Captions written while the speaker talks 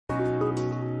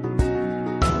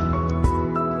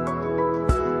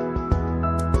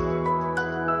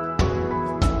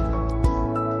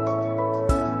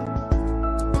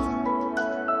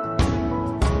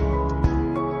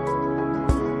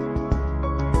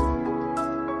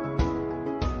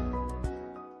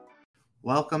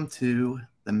Welcome to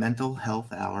the Mental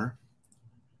Health Hour.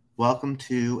 Welcome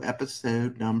to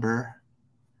episode number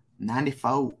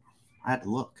 94. I had to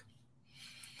look.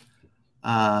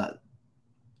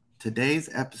 Today's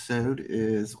episode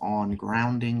is on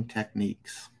grounding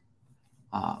techniques.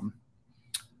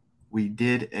 We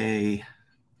did a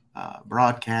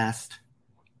broadcast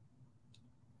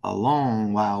a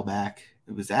long while back.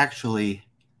 It was actually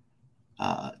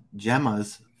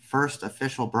Gemma's first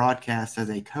official broadcast as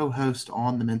a co-host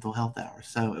on the Mental Health Hour.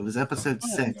 So it was episode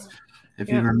 6. If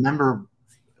you remember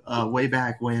way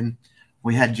back when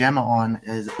we had Gemma on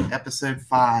as episode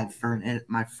 5 for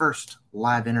my first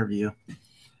live interview.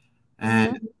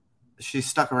 And she's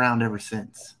stuck around ever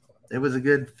since. It was a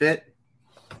good fit.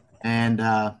 And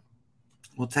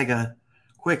we'll take a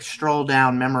quick stroll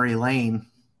down memory lane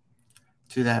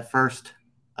to that first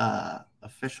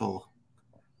official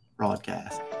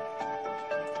broadcast.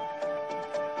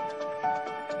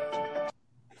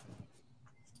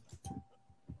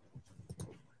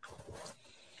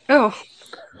 Oh.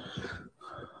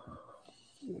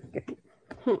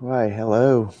 Why,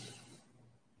 hello.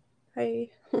 Hey.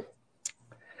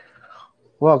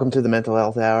 Welcome to the Mental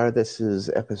Health Hour. This is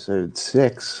episode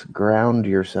 6, Ground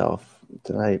Yourself.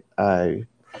 Tonight I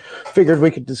figured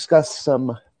we could discuss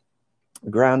some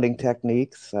grounding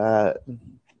techniques as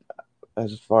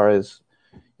far as,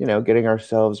 getting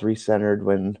ourselves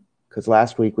recentered because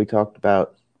last week we talked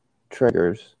about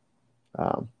triggers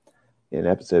in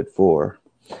episode 4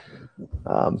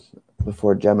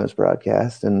 before Gemma's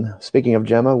broadcast. And speaking of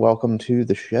Gemma, welcome to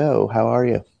the show. How are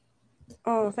you?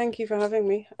 Oh, thank you for having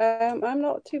me. I'm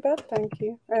not too bad, thank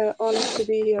you. Honored to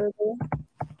be here again.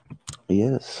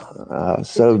 Yes.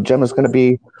 So Gemma's going to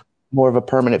be more of a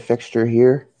permanent fixture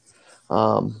here.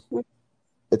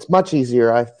 It's much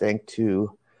easier, I think,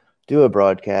 to do a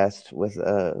broadcast with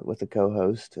a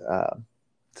co-host,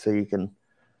 so you can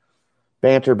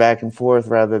banter back and forth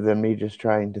rather than me just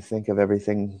trying to think of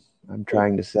everything I'm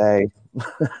trying to say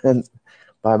and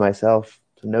by myself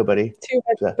to nobody. Two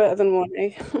heads better than one,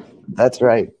 eh? That's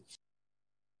right.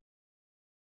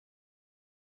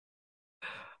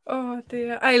 Oh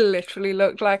dear, I literally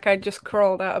looked like I just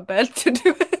crawled out of bed to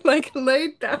do it, like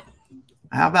laid down.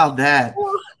 How about that?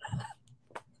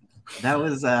 That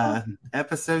was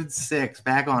episode 6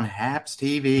 back on Haps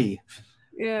TV.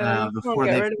 Yeah, before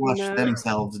they flushed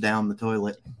themselves down the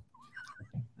toilet.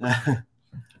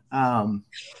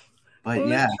 But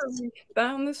yeah,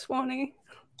 down the Swanee.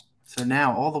 So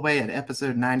now, all the way at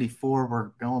episode 94, we're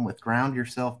going with Ground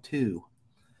Yourself 2.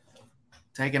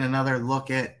 Taking another look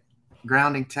at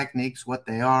grounding techniques, what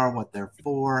they are, what they're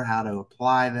for, how to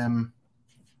apply them.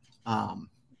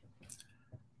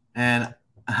 And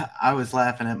I was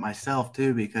laughing at myself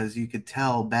too, because you could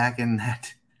tell back in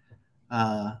that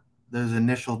those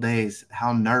initial days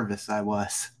how nervous I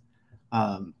was.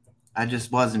 I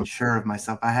just wasn't sure of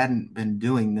myself. I hadn't been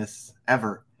doing this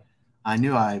ever. I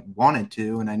knew I wanted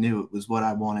to, and I knew it was what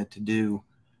I wanted to do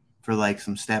for like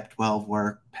some step 12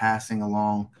 work, passing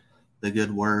along the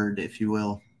good word, if you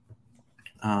will.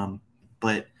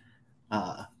 But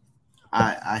I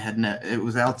had it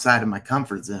was outside of my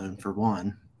comfort zone for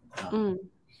one.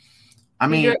 I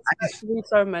mean, you expect to do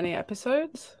so many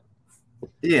episodes?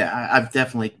 Yeah, I've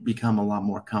definitely become a lot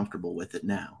more comfortable with it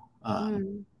now.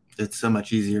 It's so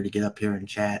much easier to get up here and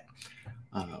chat.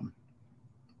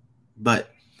 But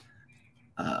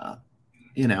I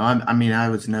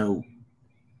was no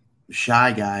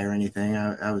shy guy or anything.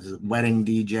 I was a wedding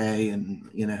DJ, and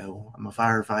I'm a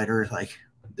firefighter. Like,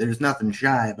 there's nothing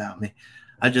shy about me.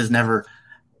 I just never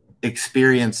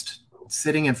experienced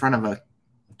sitting in front of a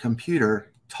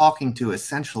computer talking to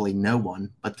essentially no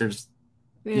one, but there's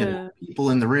people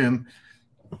in the room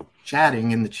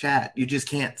chatting in the chat. You just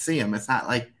can't see them. It's not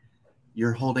like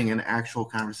you're holding an actual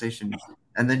conversation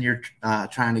and then you're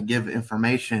trying to give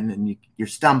information and you're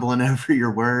stumbling over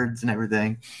your words and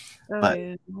everything.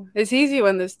 It's easy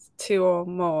when there's 2 or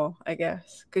more, I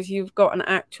guess, because you've got an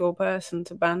actual person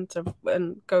to banter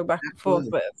and go back and forth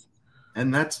with.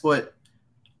 And that's what,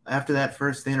 after that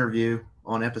first interview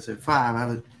on episode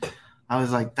 5, I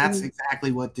was like, that's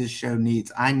exactly what this show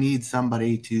needs. I need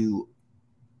somebody to,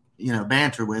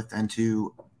 banter with and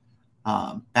to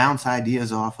bounce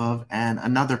ideas off of, and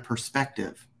another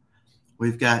perspective.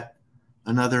 We've got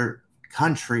another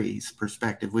country's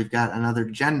perspective. We've got another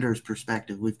gender's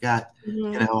perspective. We've got,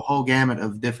 a whole gamut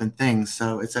of different things.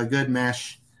 So it's a good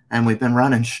mesh, and we've been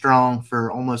running strong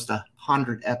for almost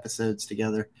 100 episodes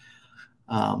together.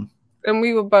 And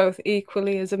we were both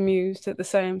equally as amused at the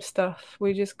same stuff.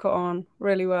 We just got on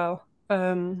really well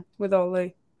with all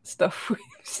the stuff we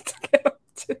used to get up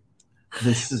to.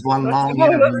 This is one long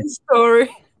interview story.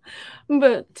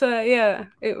 But yeah,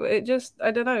 it just,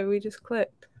 I don't know, we just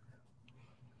clicked.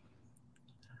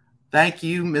 Thank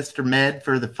you, Mr. Med,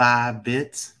 for the 5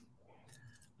 bits.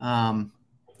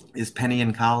 Is Penny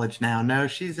in college now? No,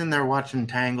 she's in there watching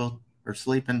Tangled or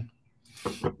sleeping.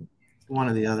 One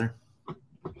or the other.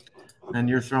 And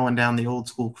you're throwing down the old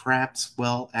school craps.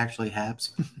 Well, actually,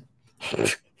 Haps.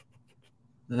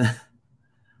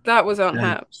 That was on Yeah.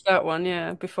 Haps, that one,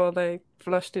 yeah, before they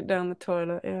flushed it down the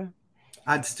toilet, yeah.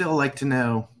 I'd still like to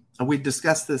know, we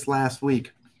discussed this last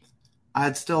week.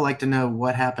 I'd still like to know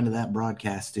what happened to that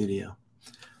broadcast studio.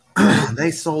 They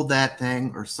sold that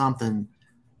thing or something.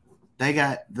 They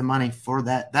got the money for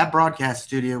that. That broadcast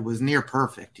studio was near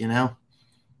perfect, you know?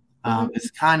 It's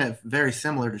kind of very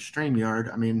similar to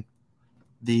StreamYard. I mean,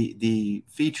 the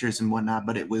features and whatnot,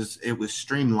 but it was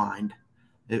streamlined.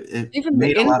 It even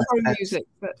made the a lot of intro sense. music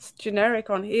that's generic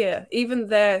on here, even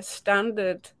their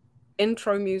standard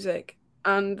intro music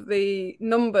and the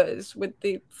numbers with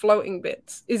the floating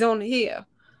bits is on here.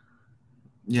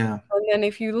 Yeah. And then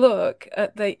if you look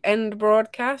at the end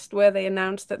broadcast where they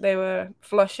announced that they were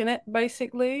flushing it,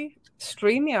 basically,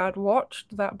 StreamYard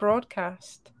watched that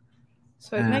broadcast.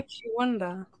 So it makes you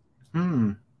wonder.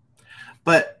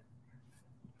 But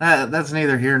that's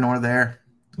neither here nor there.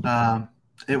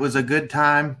 It was a good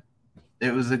time.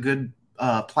 It was a good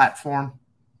platform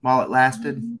while it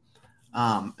lasted.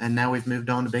 And now we've moved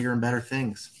on to bigger and better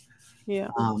things. Yeah.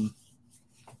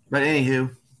 But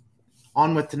anywho,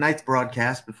 on with tonight's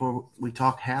broadcast before we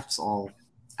talk Haps all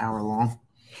hour long.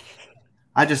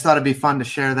 I just thought it'd be fun to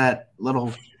share that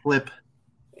little clip.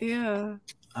 Yeah.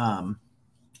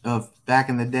 Of back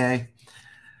in the day.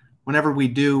 Whenever we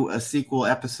do a sequel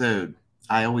episode,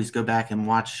 I always go back and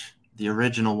watch the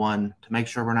original one to make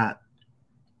sure we're not,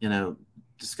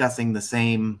 discussing the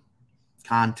same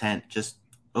content just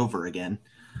over again.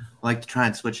 I like to try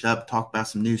and switch it up, talk about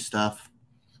some new stuff,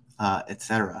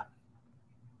 etc.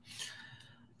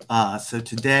 So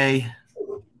today,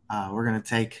 we're going to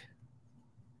take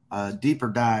a deeper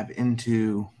dive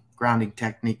into grounding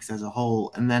techniques as a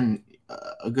whole, and then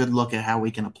a good look at how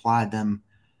we can apply them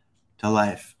to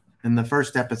life. In the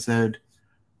first episode,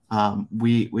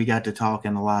 we got to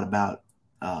talking a lot about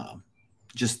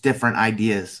just different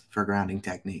ideas for grounding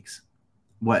techniques,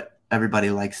 what everybody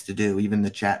likes to do. Even the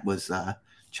chat was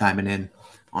chiming in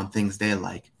on things they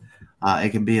like.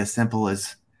 It can be as simple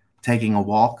as taking a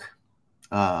walk,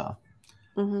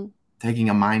 taking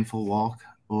a mindful walk,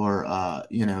 or,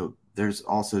 there's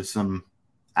also some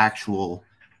actual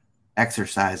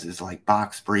exercises like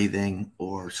box breathing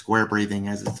or square breathing,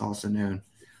 as it's also known,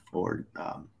 or,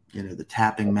 the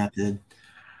tapping method.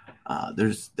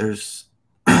 There's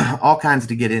all kinds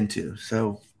to get into.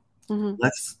 So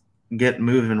let's get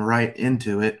moving right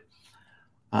into it.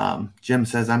 Jim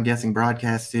says, I'm guessing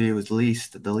broadcast studio was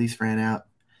leased. The lease ran out.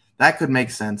 That could make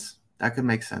sense.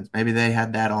 Maybe they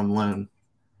had that on loan,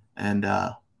 and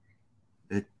the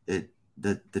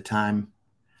time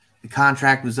the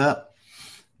contract was up,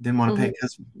 didn't want to pay,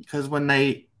 because when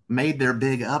they made their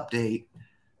big update,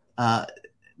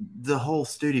 the whole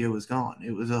studio was gone.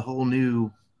 It was a whole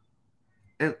new.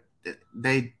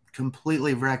 They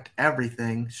completely wrecked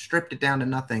everything, stripped it down to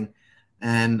nothing,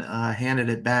 and handed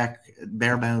it back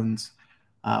bare bones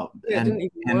and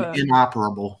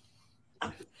inoperable.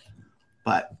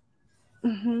 But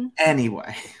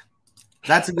anyway,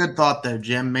 that's a good thought, though,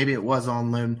 Jim. Maybe it was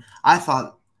on loan. I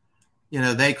thought,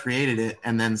 they created it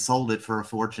and then sold it for a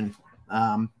fortune.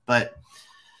 But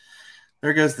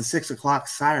there goes the 6 o'clock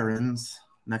sirens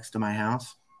next to my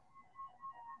house.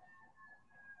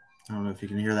 I don't know if you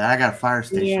can hear that. I got a fire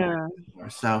station. Yeah.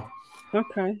 So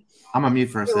okay, I'm on mute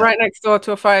for a second. Right next door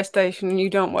to a fire station, and you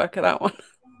don't work at that one.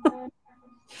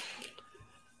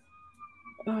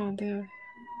 Oh dear.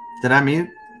 Did I mute?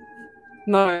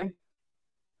 No.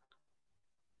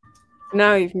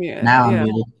 Now you've muted. Now I'm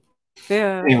muted.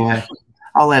 Yeah. Anyway,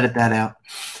 I'll edit that out.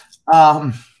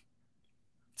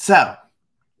 So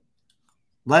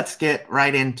let's get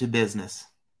right into business.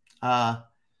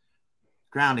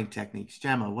 Grounding techniques.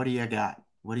 Gemma, what do you got?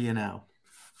 What do you know?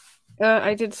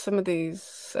 I did some of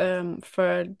these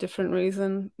for a different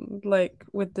reason, like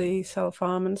with the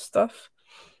self-harm and stuff.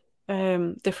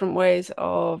 Different ways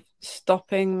of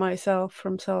stopping myself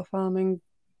from self-harming,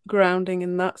 grounding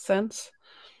in that sense.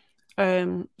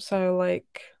 So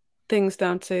like things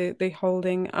down to the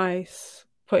holding ice,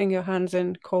 putting your hands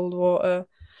in cold water,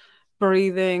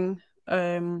 breathing,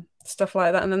 stuff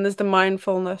like that. And then there's the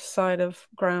mindfulness side of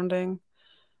grounding.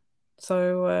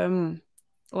 So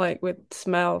like with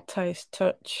smell, taste,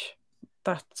 touch,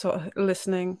 that sort of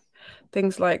listening,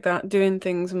 things like that, doing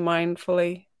things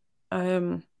mindfully.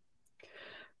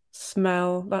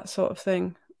 smell, that sort of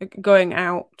thing. Going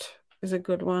out is a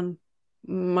good one.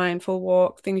 Mindful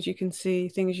walk, things you can see,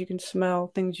 things you can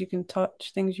smell, things you can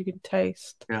touch, things you can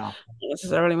taste. Yeah. Not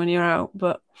necessarily when you're out,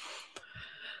 but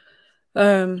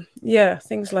yeah,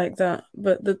 things like that.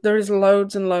 But there is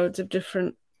loads and loads of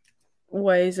different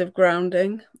ways of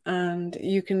grounding, and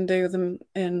you can do them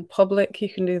in public, you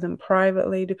can do them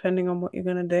privately, depending on what you're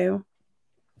going to do.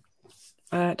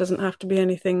 It doesn't have to be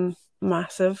anything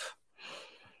massive,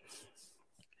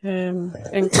 and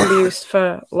can be used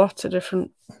for lots of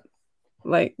different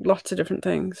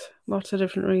things, lots of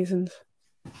different reasons.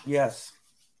 Yes,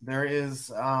 there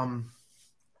is.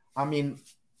 I mean,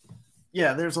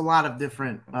 yeah, there's a lot of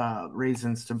different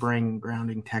reasons to bring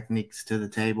grounding techniques to the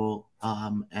table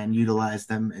and utilize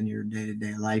them in your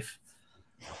day-to-day life.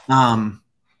 The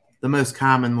most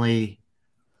commonly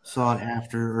sought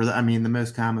after, or the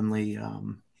most commonly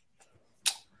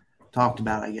talked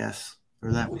about, I guess,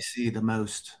 or that we see the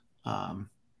most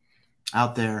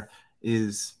out there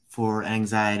is for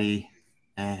anxiety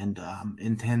and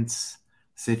intense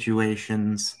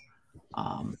situations,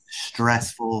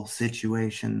 stressful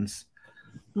situations,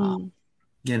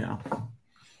 you know,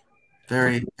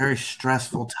 very, very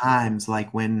stressful times,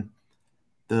 like when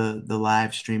the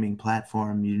live streaming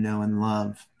platform you know and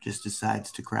love just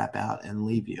decides to crap out and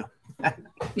leave you.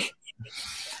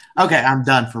 Okay, I'm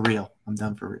done for real.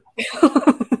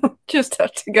 Just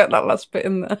have to get that last bit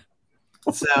in there.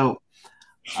 So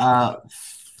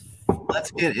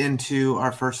let's get into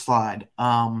our first slide.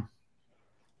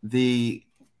 The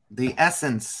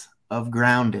essence of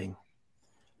grounding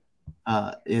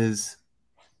is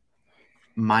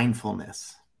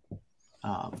mindfulness.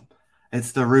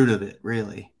 It's the root of it,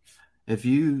 really. If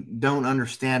you don't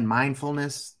understand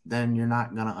mindfulness, then you're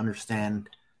not going to understand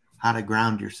how to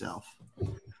ground yourself.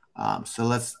 So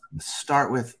let's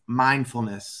start with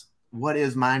mindfulness. What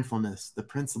is mindfulness? The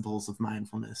principles of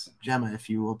mindfulness. Gemma, if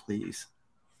you will, please.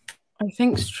 I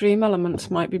think stream elements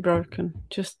might be broken.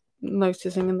 Just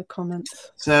noticing in the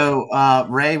comments. So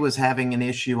Ray was having an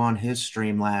issue on his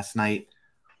stream last night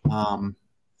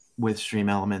with stream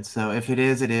elements. So if it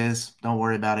is, it is. Don't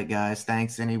worry about it, guys.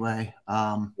 Thanks anyway.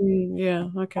 Yeah,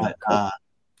 okay. But, cool.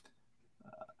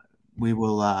 We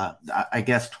will, I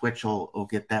guess Twitch will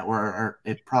get that, or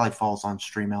it probably falls on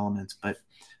stream elements. But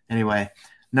anyway,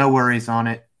 no worries on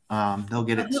it. They'll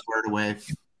get it squared away.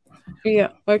 Yeah,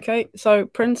 okay. So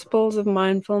principles of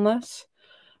mindfulness.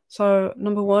 So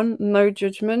number 1, no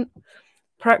judgment.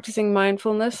 Practicing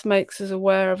mindfulness makes us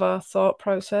aware of our thought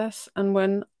process and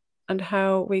when and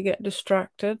how we get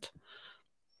distracted.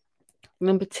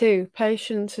 Number 2,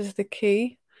 patience is the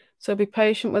key. So be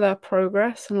patient with our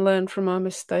progress and learn from our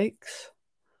mistakes.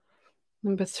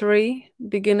 Number 3,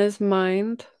 beginner's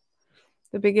mind.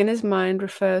 The beginner's mind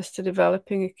refers to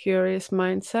developing a curious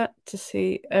mindset to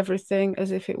see everything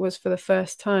as if it was for the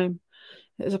first time.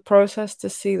 It is a process to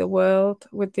see the world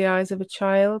with the eyes of a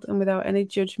child and without any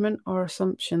judgment or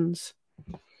assumptions.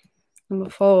 Number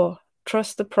 4,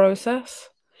 trust the process.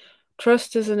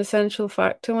 Trust is an essential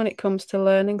factor when it comes to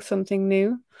learning something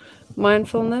new.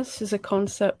 Mindfulness is a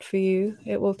concept for you.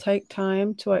 It will take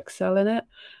time to excel in it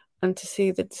and to see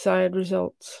the desired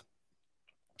results.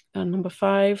 And number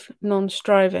 5,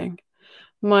 non-striving.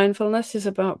 Mindfulness is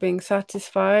about being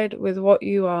satisfied with what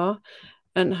you are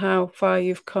and how far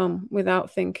you've come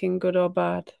without thinking good or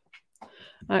bad.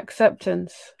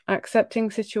 Acceptance.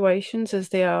 Accepting situations as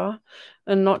they are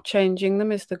and not changing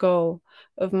them is the goal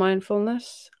of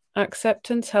mindfulness.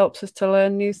 Acceptance helps us to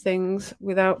learn new things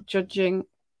without judging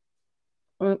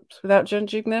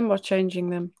them or changing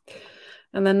them.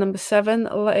 And then number 7,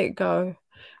 let it go.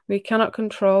 We cannot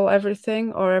control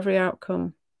everything or every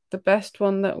outcome. The best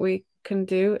we can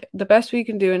do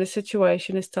in a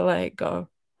situation is to let it go.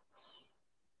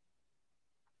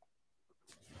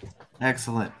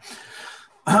 Excellent.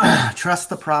 Trust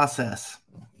the process.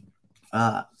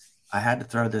 I had to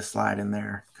throw this slide in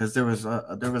there because there was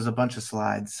a bunch of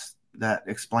slides that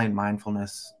explain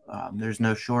mindfulness. There's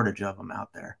no shortage of them out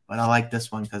there, but I like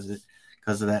this one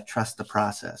because of that trust the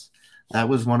process. That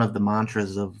was one of the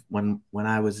mantras of when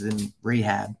I was in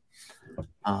rehab.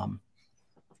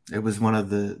 It was one of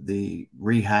the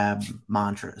rehab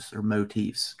mantras or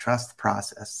motifs. Trust the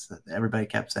process. Everybody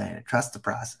kept saying it. Trust the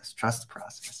process. Trust the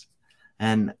process.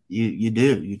 And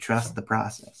you trust the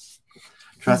process.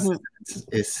 Trust is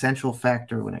an essential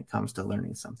factor when it comes to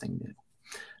learning something new.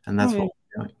 And that's what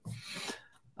we're doing.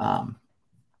 And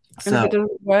if it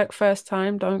doesn't work first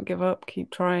time, don't give up.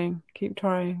 Keep trying. Keep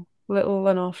trying. Little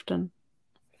and often.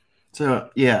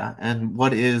 So, yeah. And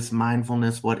what is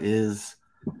mindfulness? What is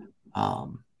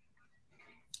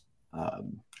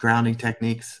grounding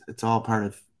techniques? It's all part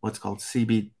of what's called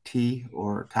CBT,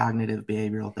 or cognitive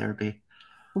behavioral therapy.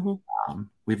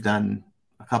 We've done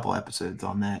a couple episodes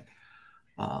on that.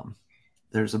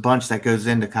 There's a bunch that goes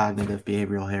into cognitive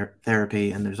behavioral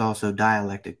therapy, and there's also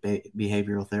dialectic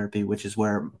behavioral therapy, which is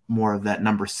where more of that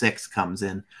number 6 comes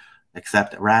in,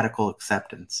 radical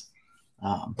acceptance.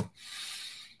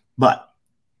 But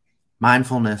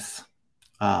mindfulness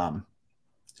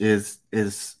is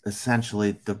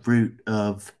essentially the root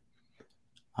of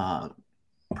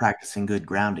practicing good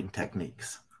grounding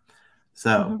techniques.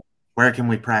 So where can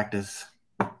we practice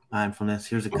mindfulness?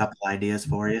 Here's a couple ideas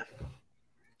for you.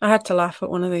 I had to laugh at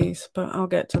one of these, but I'll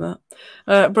get to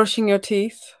that. Brushing your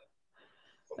teeth,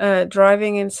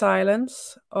 driving in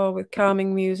silence or with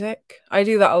calming music. I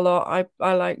do that a lot.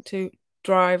 I like to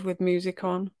drive with music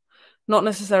on. Not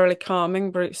necessarily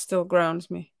calming, but it still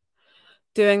grounds me.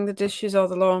 Doing the dishes or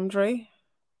the laundry.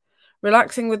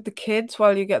 Relaxing with the kids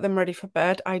while you get them ready for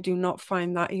bed. I do not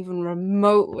find that even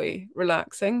remotely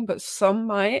relaxing, but some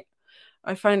might.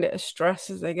 I find it a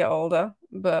stress as they get older,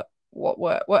 but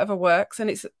whatever works. And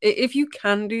if you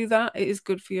can do that, it is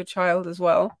good for your child as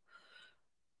well.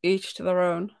 Each to their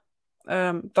own.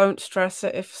 Don't stress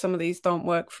it if some of these don't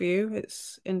work for you.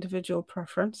 It's individual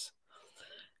preference.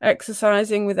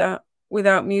 Exercising without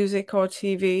music or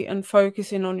TV and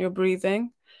focusing on your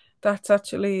breathing. That's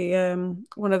actually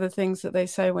one of the things that they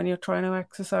say when you're trying to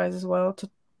exercise as well, to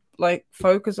like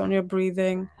focus on your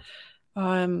breathing,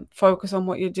 focus on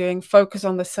what you're doing, focus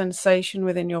on the sensation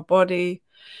within your body.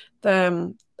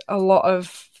 A lot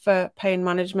of pain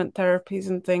management therapies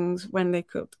and things, when they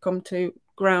could come to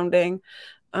grounding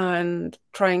and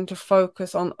trying to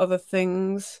focus on other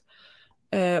things.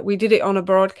 We did it on a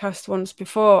broadcast once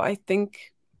before. I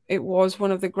think it was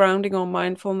one of the grounding or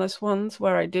mindfulness ones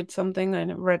where I did something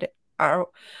and read it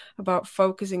out about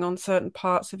focusing on certain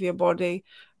parts of your body,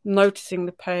 noticing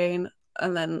the pain,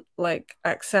 and then like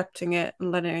accepting it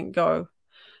and letting it go.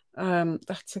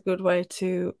 That's a good way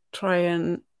to try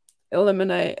and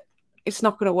eliminate. It's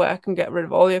not going to work and get rid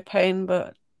of all your pain,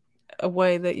 but a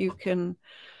way that you can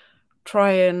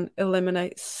try and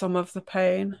eliminate some of the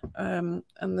pain. And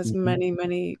there's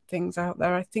many things out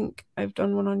there. I think I've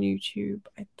done one on YouTube,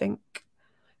 I think,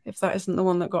 if that isn't the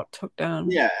one that got took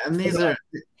down. Yeah, and these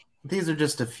are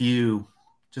just a few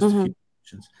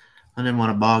options. I didn't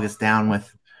want to bog us down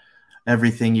with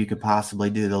everything you could possibly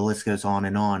do. The list goes on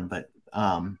and on, but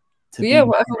whatever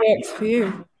works for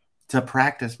you. To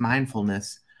practice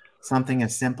mindfulness, something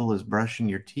as simple as brushing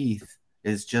your teeth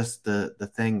is just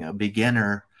the thing a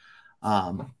beginner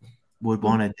would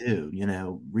want to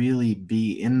do. Really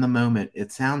be in the moment.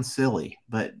 It sounds silly,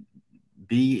 but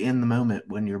be in the moment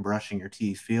when you're brushing your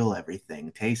teeth. Feel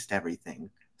everything, taste everything,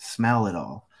 smell it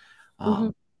all.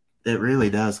 It really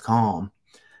does calm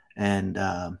and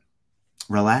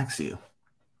relax you.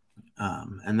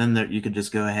 And then you could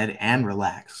just go ahead and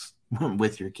relax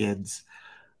with your kids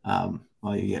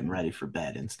while you're getting ready for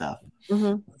bed and stuff.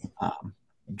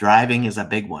 Driving is a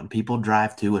big one. People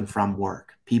drive to and from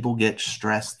work. People get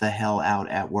stressed the hell out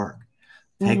at work.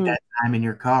 Take that time in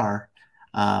your car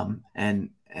and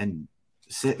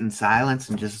sit in silence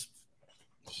and just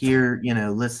hear,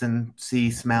 listen, see,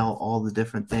 smell all the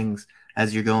different things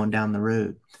as you're going down the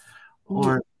road.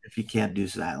 Or if you can't do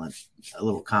silence, a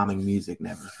little calming music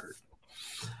never hurt.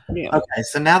 Yeah. Okay,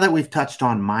 so now that we've touched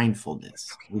on mindfulness,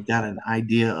 we've got an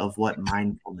idea of what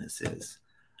mindfulness is.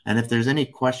 And if there's any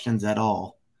questions at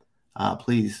all,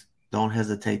 please don't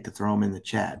hesitate to throw them in the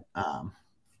chat.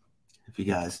 If you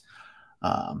guys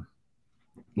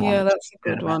that's a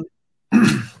good one.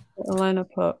 Elena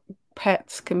put,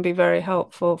 pets can be very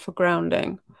helpful for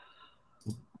grounding.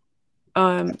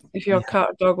 If your cat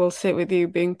or dog will sit with you,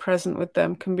 being present with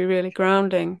them can be really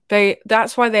grounding.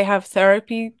 That's why they have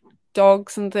therapy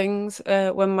dogs and things.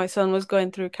 When my son was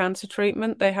going through cancer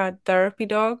treatment, they had therapy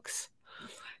dogs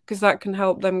because that can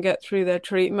help them get through their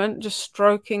treatment. Just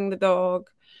stroking the dog.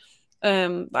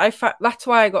 That's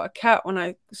why I got a cat when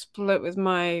I split with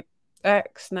my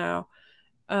ex now.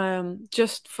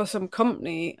 Just for some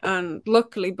company, and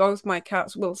luckily both my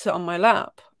cats will sit on my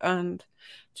lap, and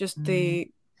just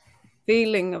the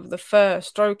feeling of the fur,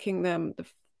 stroking them,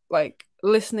 like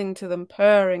listening to them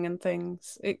purring and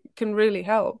things, it can really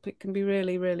help. It can be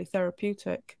really, really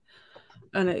therapeutic,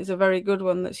 and it is a very good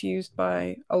one that's used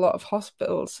by a lot of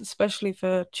hospitals, especially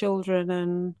for children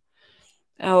and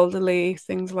elderly,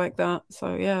 things like that.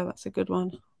 So yeah, that's a good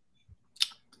one.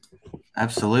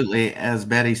 Absolutely. As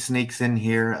Betty sneaks in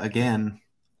here again,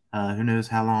 who knows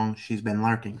how long she's been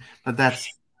lurking, but that's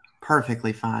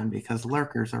perfectly fine because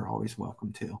lurkers are always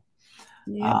welcome too.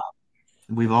 Yeah.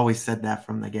 We've always said that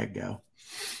from the get-go.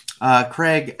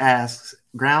 Craig asks,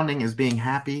 grounding is being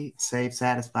happy, safe,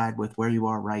 satisfied with where you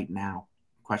are right now?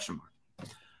 Question mark.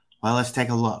 Well, let's take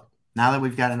a look. Now that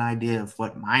we've got an idea of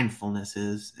what mindfulness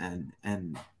is,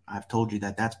 and I've told you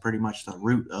that that's pretty much the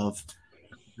root of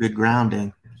good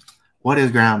grounding. What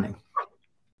is grounding?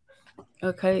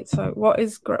 Okay, so what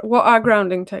are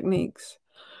grounding techniques?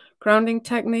 Grounding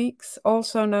techniques,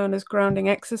 also known as grounding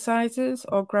exercises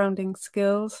or grounding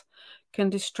skills, can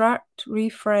distract,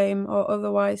 reframe, or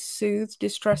otherwise soothe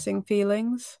distressing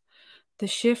feelings. They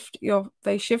shift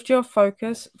your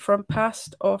focus from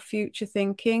past or future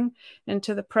thinking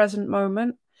into the present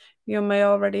moment. You may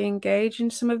already engage in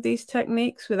some of these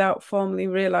techniques without formally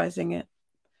realizing it.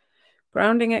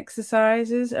 Grounding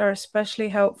exercises are especially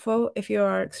helpful if you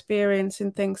are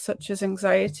experiencing things such as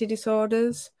anxiety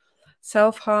disorders,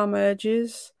 self-harm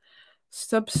urges,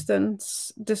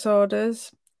 substance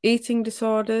disorders, eating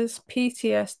disorders,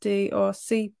 PTSD or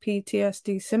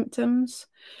CPTSD symptoms,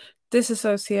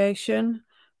 disassociation,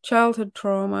 childhood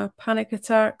trauma, panic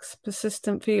attacks,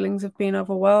 persistent feelings of being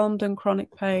overwhelmed, and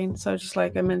chronic pain. So, just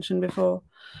like I mentioned before.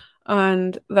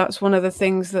 And that's one of the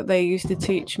things that they used to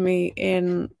teach me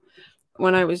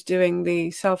when I was doing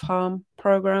the self-harm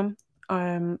program,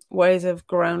 ways of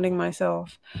grounding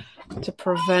myself to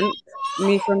prevent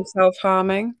me from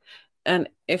self-harming. And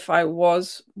if I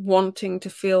was wanting to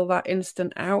feel that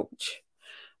instant ouch,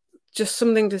 just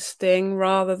something to sting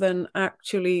rather than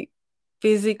actually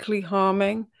physically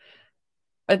harming,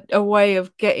 a way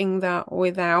of getting that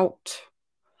without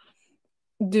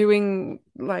doing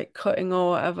like cutting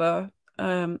or whatever,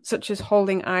 such as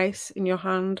holding ice in your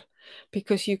hand,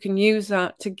 because you can use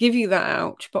that to give you that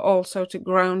ouch, but also to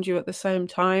ground you at the same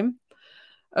time.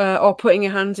 Or putting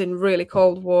your hands in really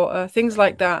cold water, things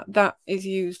like that. That is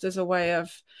used as a way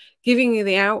of giving you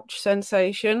the ouch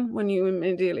sensation when you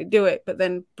immediately do it, but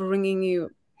then bringing you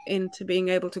into being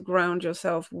able to ground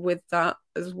yourself with that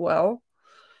as well.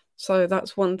 So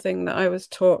that's one thing that I was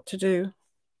taught to do.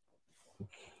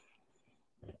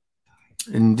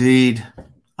 Indeed.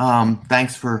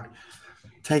 Thanks for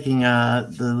taking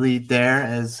the lead there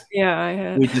as I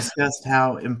had. we discussed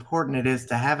how important it is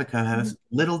to have a co-host.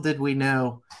 Little did we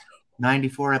know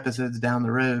 94 episodes down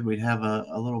the road, we'd have a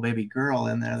little baby girl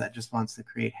in there that just wants to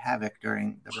create havoc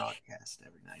during the broadcast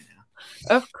every night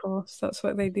now. Of course, that's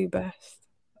what they do best.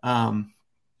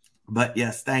 But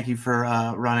yes, thank you for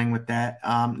running with that.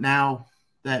 Now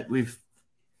that we've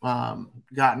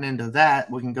gotten into that,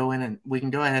 we can go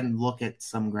ahead and look at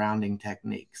some grounding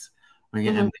techniques. We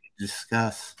can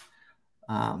discuss,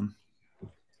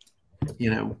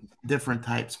 different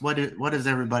types. What does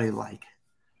everybody like?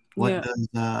 What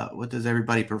does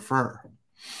everybody prefer?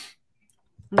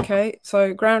 Okay,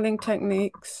 so grounding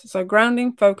techniques. So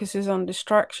grounding focuses on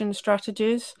distraction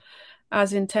strategies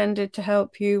as intended to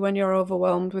help you when you're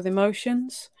overwhelmed with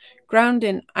emotions.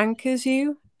 Grounding anchors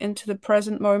you into the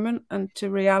present moment and to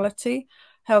reality,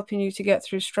 helping you to get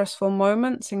through stressful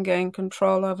moments and gain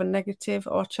control over negative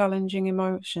or challenging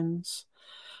emotions.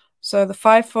 So the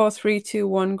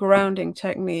 5-4-3-2-1 grounding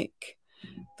technique.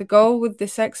 The goal with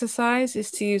this exercise is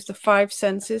to use the 5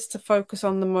 senses to focus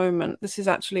on the moment. This is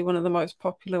actually one of the most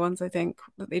popular ones, I think,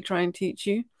 that they try and teach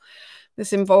you.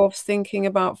 This involves thinking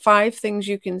about 5 things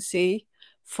you can see,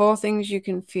 4 things you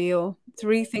can feel,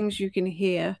 3 things you can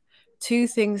hear, 2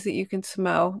 things that you can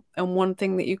smell, and 1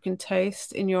 thing that you can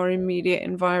taste in your immediate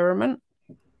environment.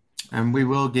 And we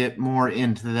will get more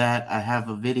into that. I have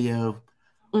a video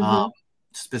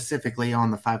specifically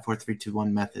on the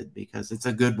 5-4-3-2-1 method because it's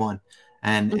a good one,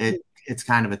 and it's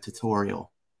kind of a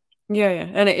tutorial. Yeah,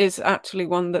 and it is actually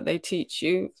one that they teach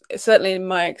you. Certainly, in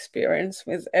my experience,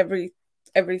 with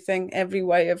everything, every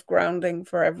way of grounding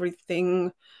for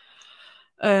everything.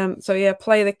 So yeah,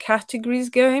 play the categories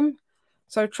game.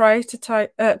 So try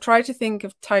to think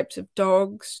of types of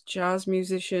dogs, jazz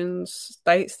musicians,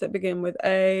 states that begin with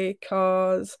A,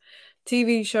 cars,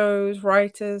 TV shows,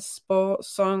 writers, sports,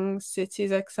 songs,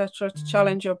 cities, etc. to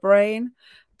challenge your brain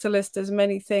to list as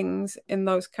many things in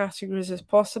those categories as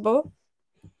possible.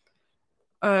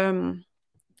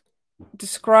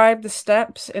 Describe the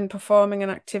steps in performing an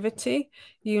activity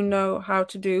you know how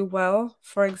to do well.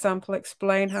 For example,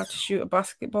 explain how to shoot a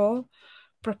basketball,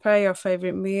 prepare your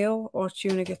favorite meal, or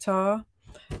tune a guitar.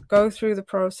 Go through the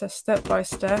process step by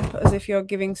step as if you're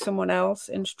giving someone else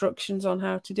instructions on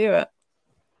how to do it.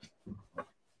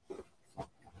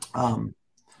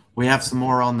 We have some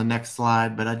more on the next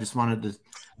slide, but I just wanted to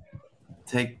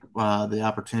take the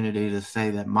opportunity to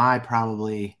say that my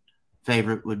probably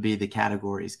favorite would be the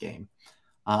categories game.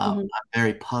 I'm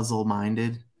very puzzle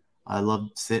minded. I love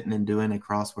sitting and doing a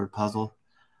crossword puzzle.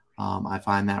 I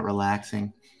find that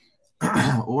relaxing.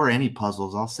 or any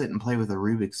puzzles. I'll sit and play with a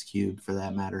Rubik's Cube for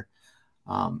that matter.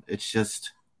 It's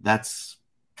just that's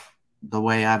the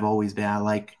way I've always been. I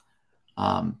like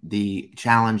the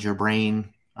challenge your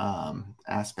brain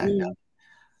aspect of Mm. it.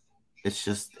 It's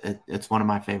just it's one of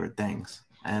my favorite things,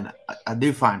 and I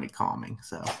do find it calming.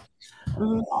 So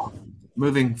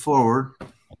moving forward,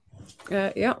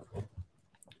 Yeah.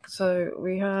 So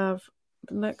we have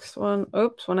the next one.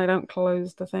 Oops, when I don't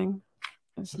close the thing,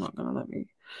 it's not going to let me.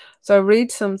 So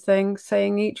read something,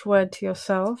 saying each word to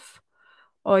yourself,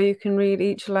 or you can read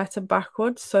each letter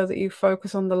backwards so that you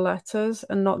focus on the letters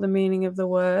and not the meaning of the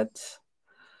words.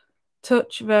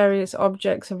 Touch various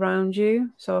objects around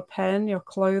you, so a pen, your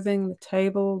clothing, the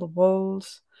table, the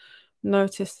walls.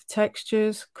 Notice the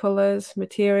textures, colors,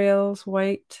 materials,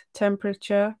 weight,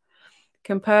 temperature.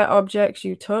 Compare objects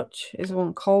you touch. Is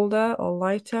one colder or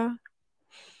lighter?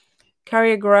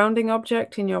 Carry a grounding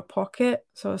object in your pocket,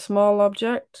 so a small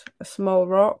object, a small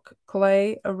rock,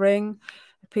 clay, a ring,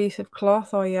 a piece of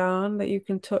cloth or yarn that you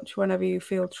can touch whenever you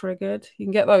feel triggered. You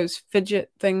can get those fidget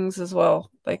things as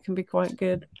well. They can be quite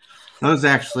good. those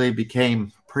actually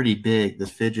became pretty big. The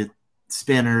fidget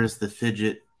spinners, the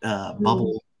fidget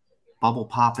Mm. bubble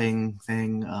popping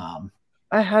thing.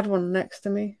 I had one next to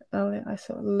me earlier.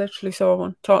 Literally saw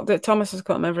one. Thomas has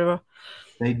got them everywhere.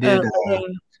 They did. Yeah,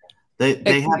 it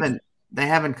They can be.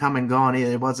 haven't come and gone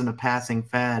either. It wasn't a passing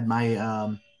fad.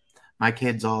 My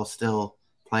kids all still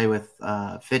play with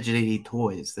fidgety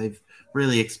toys. They've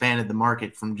really expanded the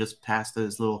market from just past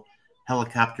those little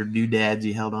helicopter doodads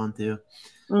you held on to.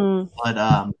 Mm,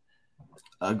 But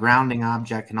a grounding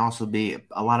object can also be,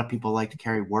 a lot of people like to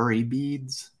carry worry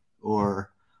beads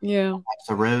or yeah.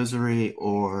 a rosary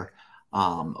or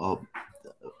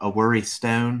a worry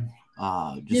stone,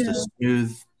 just a Yeah.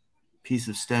 smooth piece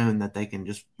of stone that they can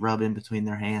just rub in between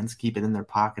their hands, keep it in their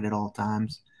pocket at all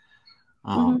times.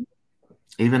 Um, Hmm.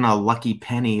 Even a lucky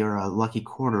penny or a lucky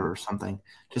quarter or something,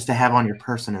 just to have on your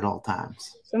person at all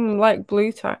times. Something like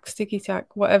blue tack, sticky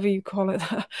tack, whatever you call it.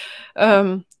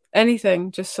 um,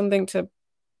 Anything, just something to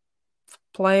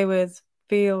play with,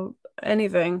 feel,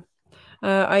 anything.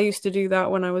 I used to do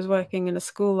that when I was working in a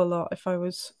school a lot. If I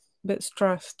was a bit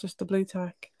stressed, just a blue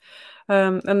tack.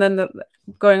 And then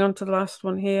going on to the last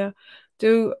one here,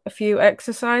 do a few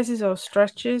exercises or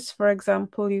stretches. For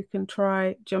example, you can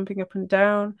try jumping up and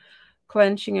down,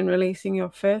 clenching and releasing your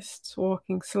fists,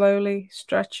 walking slowly,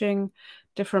 stretching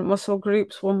different muscle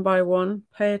groups one by one.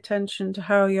 Pay attention to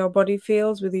how your body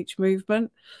feels with each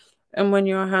movement and when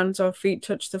your hands or feet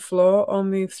touch the floor or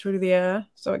move through the air.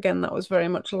 So, again, that was very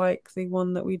much like the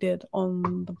one that we did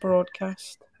on the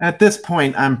broadcast. At this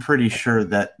point, I'm pretty sure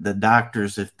that the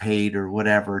doctors have paid or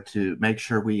whatever to make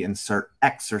sure we insert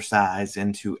exercise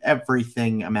into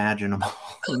everything imaginable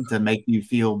to make you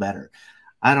feel better.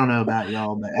 I don't know about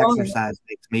y'all, but Oh, exercise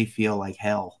makes me feel like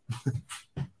hell.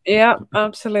 yeah,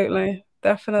 absolutely. But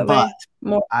Definitely.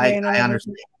 More pain and I everything.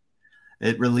 understand.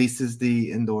 It releases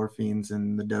the endorphins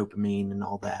and the dopamine and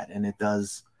all that, and it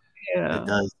Yeah.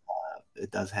 does it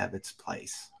does have its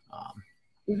place.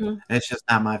 Hmm. It's just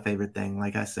not my favorite thing.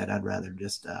 Like I said, I'd rather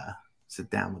just sit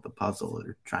down with a puzzle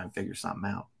or try and figure something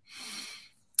out.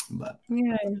 But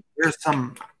Yeah. here's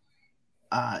some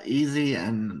easy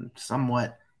and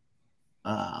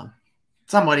uh,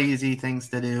 somewhat easy things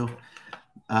to do.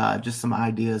 Just some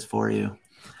ideas for you.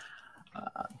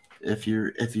 If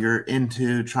you're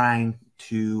into trying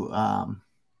to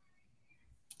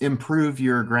improve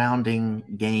your grounding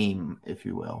game, if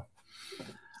you will,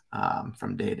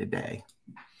 from day to day.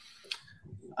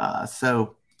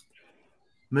 So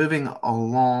moving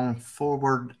along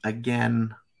forward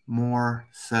again, more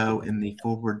so in the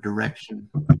forward direction.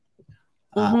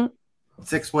 Uh, Hmm.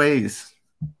 6 ways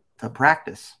to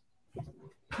practice.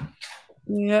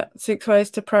 Yeah. 6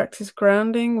 ways to practice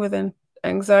grounding within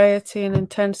anxiety and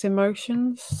intense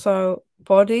emotions. So,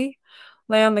 body,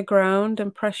 lay on the ground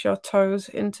and press your toes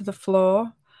into the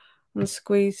floor and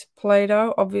squeeze Play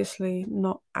Doh. Obviously,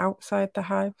 not outside the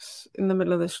house in the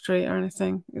middle of the street or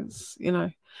anything.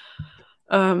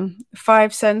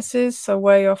 Five senses. So,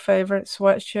 wear your favorite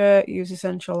sweatshirt, use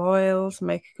essential oils,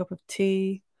 make a cup of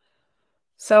tea.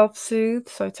 Self soothe.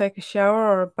 So, take a shower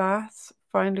or a bath.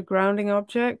 Find a grounding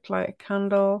object like a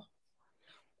candle.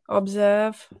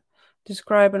 Observe.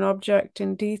 Describe an object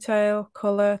in detail,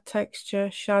 color, texture,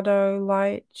 shadow,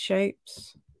 light,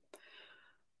 shapes.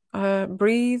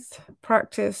 Breathe.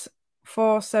 Practice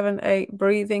 4-7-8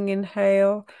 breathing.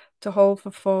 Inhale to hold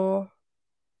for 4.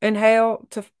 Inhale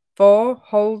to 4.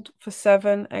 Hold for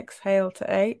 7. Exhale to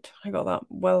 8. I got that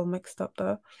well mixed up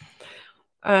there.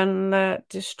 And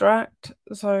distract.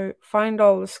 So find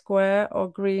all the square or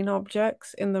green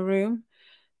objects in the room.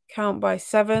 count by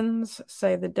sevens,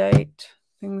 say the date,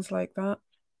 things like that.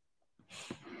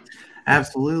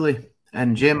 Absolutely.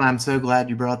 And Jim, I'm so glad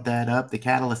you brought that up. The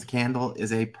Catalyst candle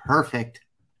is a perfect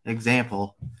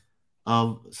example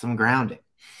of some grounding.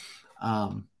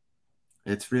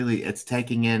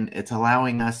 It's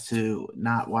allowing us to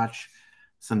not watch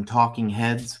some talking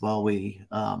heads while we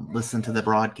listen to the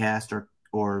broadcast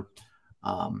or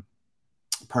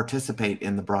participate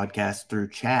in the broadcast through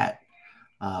chat.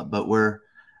 But we're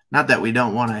not that we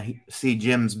don't want to see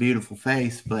Jim's beautiful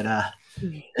face, but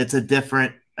it's a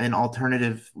different and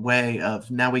alternative way of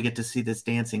now we get to see this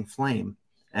dancing flame,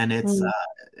 and it's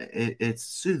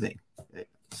soothing.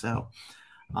 So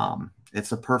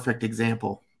it's a perfect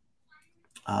example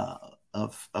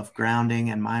of grounding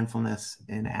and mindfulness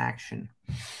in action.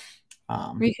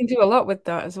 You can do a lot with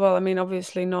that as well. I mean,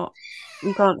 obviously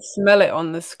you can't smell it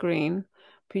on the screen,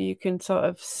 but you can sort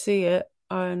of see it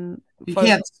and he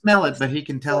can't smell it, but he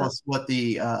can tell us what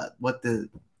the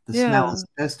smell is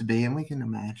supposed to be, and we can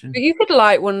imagine. But you could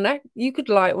light one You could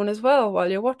light one as well while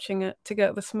you're watching it to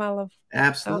get the smell of.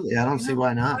 Absolutely, I don't see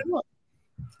why not.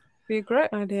 Be a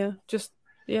great idea. Just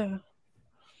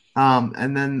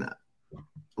and then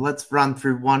let's run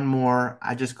through one more.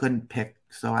 I just couldn't pick,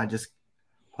 so I just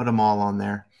put them all on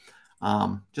there.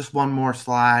 Just one more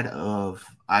slide of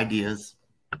ideas.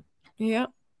 Yeah.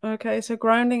 Okay. So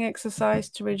grounding exercise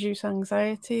to reduce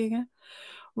anxiety.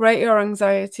 Rate your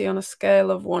anxiety on a scale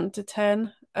of 1 to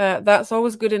 10. That's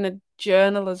always good in a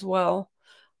journal as well.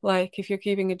 Like if you're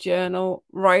keeping a journal,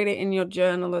 write it in your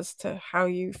journal as to how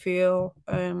you feel.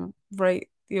 Rate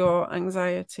your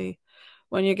anxiety.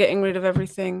 When you're getting rid of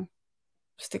everything,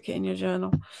 stick it in your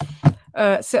journal.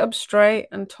 Sit up straight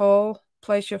and tall.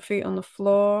 Place your feet on the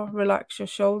floor. Relax your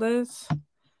shoulders.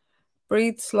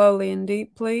 Breathe slowly and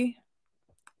deeply.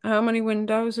 How many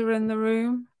windows are in the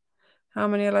room? How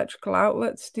many electrical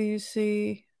outlets do you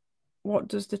see? What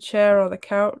does the chair or the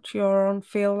couch you're on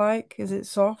feel like? Is it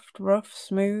soft, rough,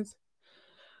 smooth?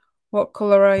 What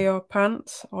colour are your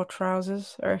pants or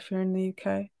trousers, or if you're in the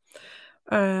UK?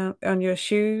 And your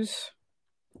shoes?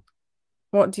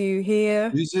 What do you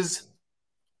hear?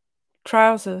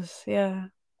 Trousers, yeah.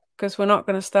 Because we're not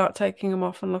going to start taking them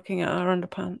off and looking at our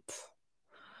underpants.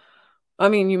 I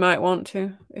mean, you might want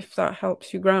to, if that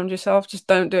helps you ground yourself. Just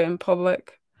don't do it in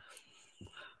public.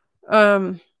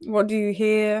 What do you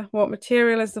hear? What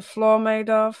material is the floor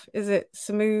made of? Is it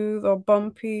smooth or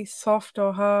bumpy, soft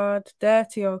or hard,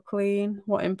 dirty or clean?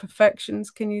 What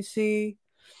imperfections can you see?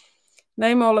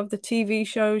 Name all of the TV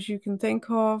shows you can think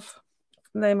of.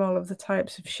 Name all of the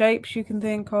types of shapes you can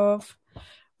think of.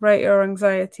 Rate your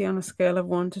anxiety on a scale of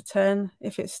 1 to 10.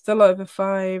 If it's still over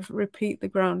 5, repeat the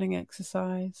grounding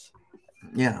exercise.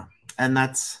 Yeah, and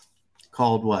that's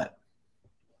called what?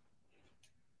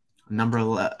 Number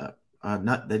 11.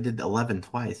 They did 11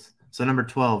 twice. So number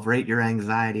 12, rate your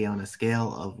anxiety on a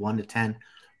scale of 1 to 10.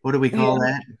 What do we call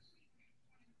that?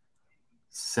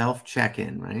 Self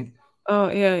check-in, right? Oh,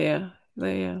 yeah.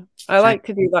 I like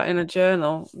to do that in a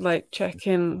journal, like check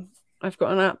in. I've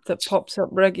got an app that pops up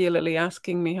regularly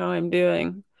asking me how I'm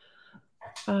doing.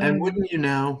 And wouldn't you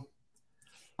know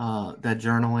that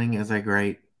journaling is a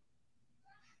great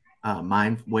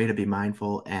way to be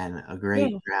mindful and a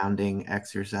great grounding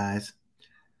exercise.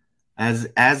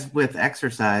 As with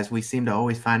exercise, we seem to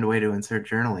always find a way to insert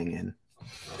journaling in.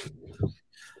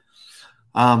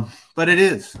 But it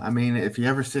is. I mean, if you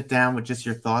ever sit down with just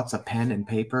your thoughts, a pen and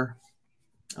paper,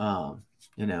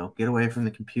 get away from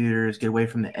the computers, get away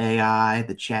from the AI,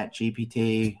 the Chat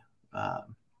GPT,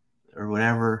 or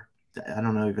whatever. I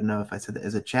don't even know if I said that.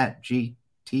 Is it Chat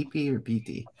GTP or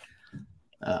PT?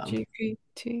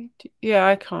 GPT. Yeah,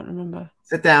 I can't remember.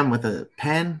 Sit down with a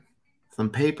pen,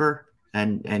 some paper,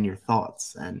 and your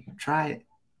thoughts, and try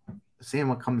seeing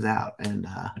what comes out. And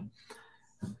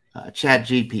Chat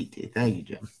GPT. Thank you,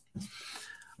 Jim.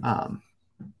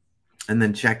 And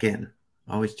then check in.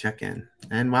 Always check in.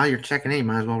 And while you're checking in, you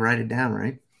might as well write it down,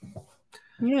 right?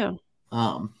 Yeah.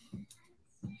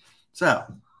 So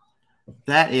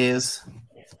that is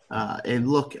a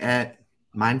look at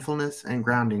mindfulness and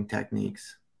grounding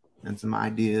techniques and some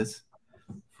ideas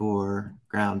for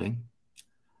grounding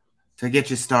to get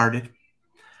you started.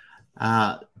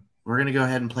 We're going to go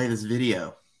ahead and play this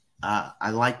video.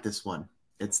 I like this one.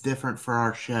 It's different for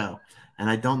our show. And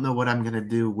I don't know what I'm going to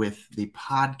do with the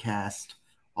podcast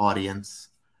audience,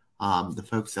 the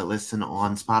folks that listen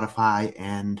on Spotify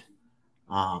and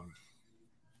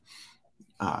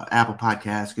Apple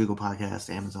Podcasts, Google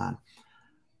Podcasts, Amazon.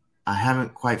 I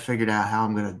haven't quite figured out how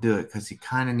I'm going to do it because you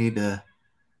kind of need to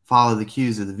follow the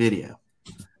cues of the video.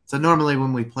 So normally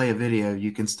when we play a video,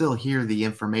 you can still hear the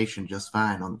information just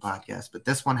fine on the podcast, but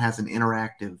this one has an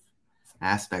interactive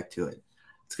aspect to it.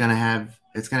 It's going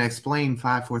to explain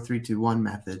 5, 4, 3, 2, 1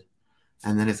 method,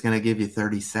 and then it's going to give you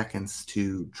 30 seconds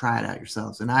to try it out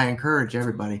yourselves. And I encourage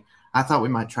everybody. I thought we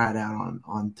might try it out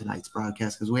on tonight's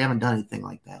broadcast because we haven't done anything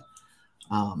like that.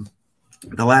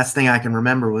 The last thing I can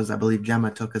remember was I believe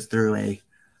Gemma took us through a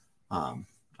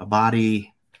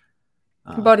body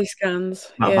body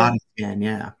scans. body scan.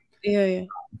 Yeah. Yeah.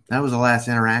 That was the last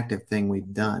interactive thing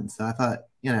we've done. So I thought,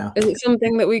 is it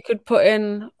something that we could put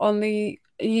in on the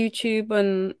YouTube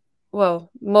and, well,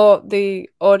 more the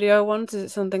audio ones? Is it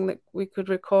something that we could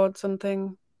record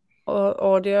something or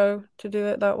audio to do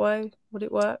it that way? Would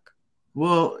it work?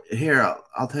 Well, here,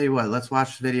 I'll tell you what, let's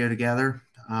watch the video together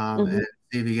and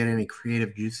see if you get any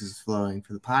creative juices flowing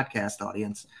for the podcast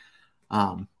audience.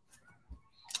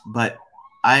 But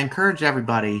I encourage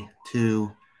everybody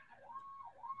to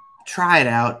try it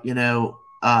out. You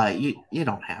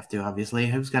don't have to, obviously.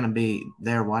 Who's going to be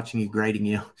there watching you, grading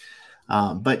you?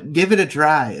 But give it a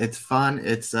try. It's fun.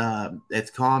 It's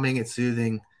calming. It's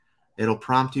soothing. It'll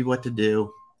prompt you what to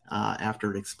do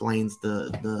after it explains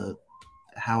the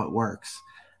how it works,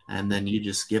 and then you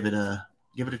just give it a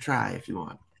try if you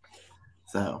want.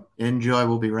 So enjoy.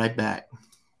 We'll be right back.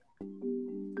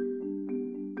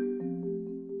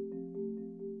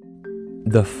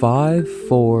 The 5,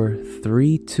 4,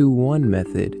 3, 2, 1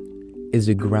 method is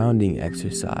a grounding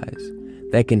exercise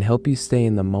that can help you stay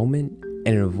in the moment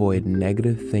and avoid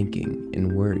negative thinking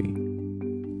and worry.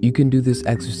 You can do this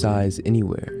exercise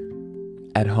anywhere,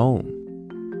 at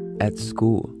home, at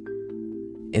school,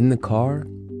 in the car,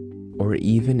 or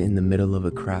even in the middle of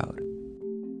a crowd.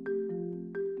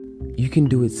 You can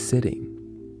do it sitting,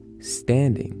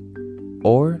 standing,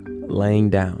 or laying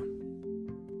down.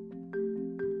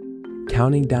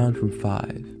 Counting down from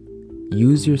 5,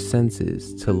 use your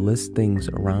senses to list things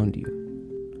around you.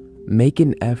 Make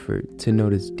an effort to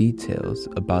notice details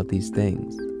about these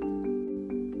things.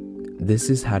 This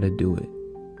is how to do it.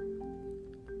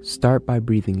 Start by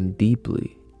breathing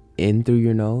deeply in through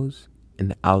your nose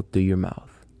and out through your mouth.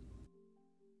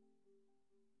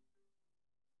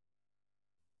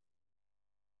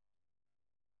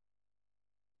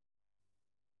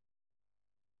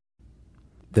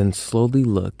 Then slowly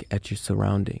look at your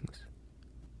surroundings.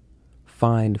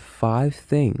 Find 5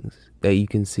 things that you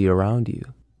can see around you.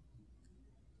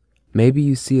 Maybe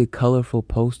you see a colorful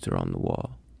poster on the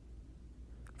wall,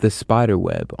 the spider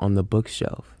web on the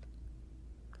bookshelf,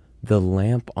 the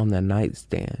lamp on the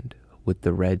nightstand with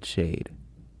the red shade,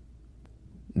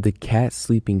 the cat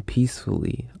sleeping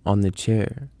peacefully on the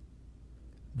chair,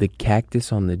 the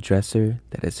cactus on the dresser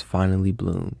that has finally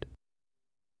bloomed.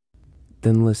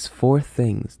 Then list 4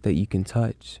 things that you can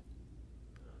touch.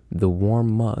 The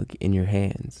warm mug in your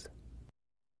hands,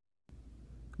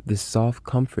 the soft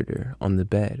comforter on the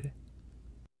bed,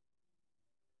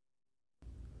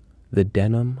 the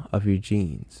denim of your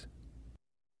jeans,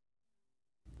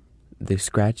 the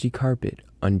scratchy carpet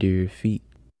under your feet.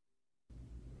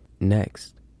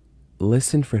 Next,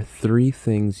 listen for 3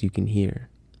 things you can hear.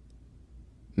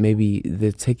 Maybe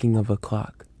the ticking of a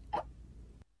clock,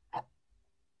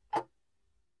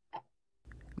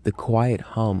 the quiet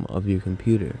hum of your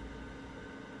computer,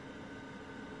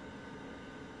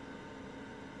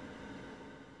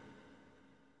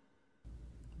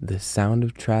 the sound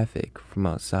of traffic from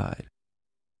outside.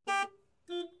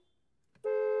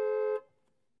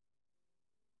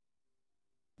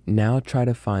 Now try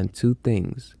to find 2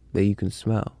 things that you can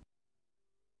smell.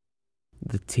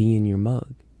 The tea in your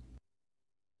mug,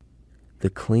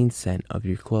 the clean scent of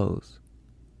your clothes.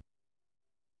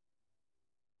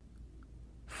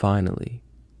 Finally,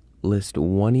 list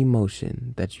 1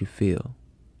 emotion that you feel.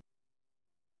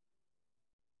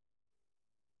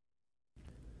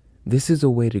 This is a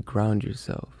way to ground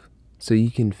yourself so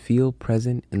you can feel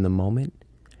present in the moment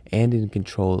and in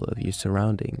control of your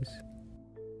surroundings.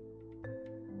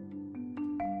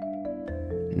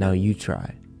 Now you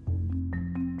try.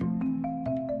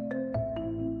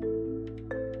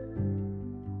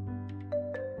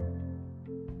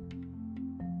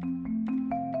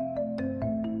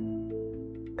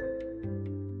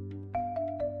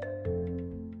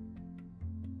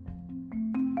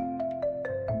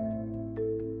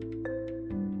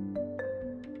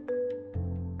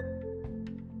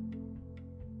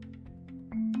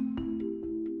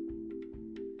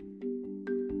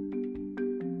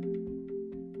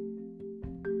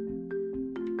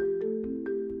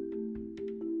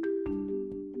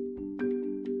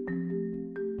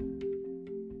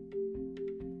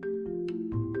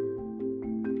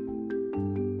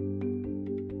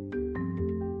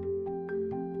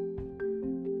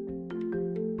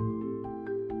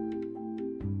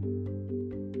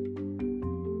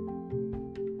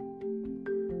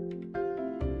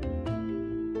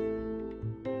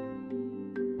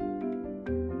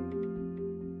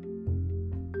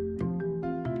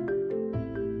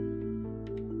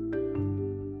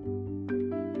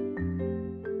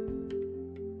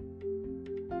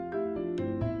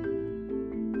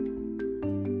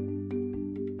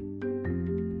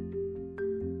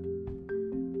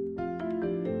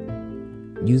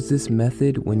 Use this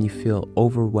method when you feel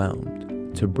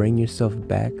overwhelmed to bring yourself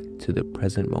back to the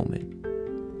present moment.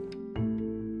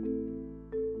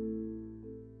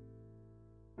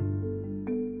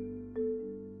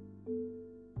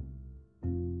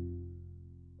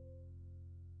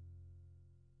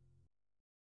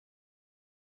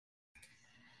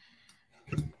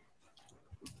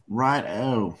 Right.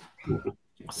 Oh,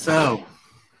 so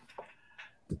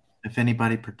if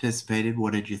anybody participated,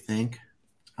 what did you think?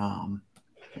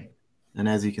 And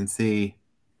as you can see,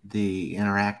 the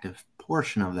interactive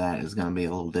portion of that is going to be a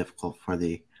little difficult for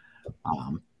the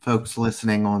folks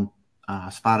listening on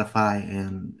Spotify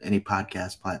and any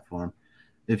podcast platform.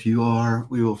 If you are,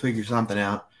 we will figure something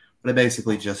out. But I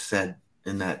basically just said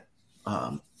in that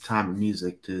time of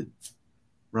music to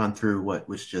run through what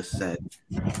was just said.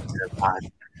 5,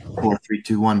 4, 3,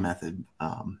 2, 1 method.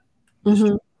 Just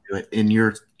do it in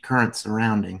your current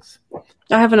surroundings.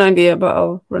 I have an idea, but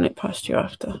I'll run it past you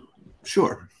after.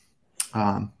 Sure.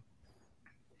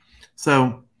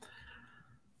 So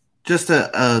just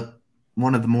a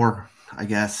one of the more, I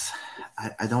guess,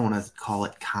 I don't want to call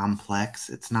it complex.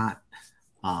 It's not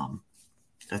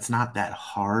that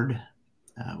hard.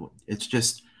 It's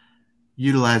just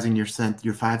utilizing your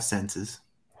 5 senses,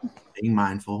 being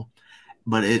mindful.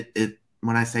 But it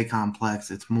when I say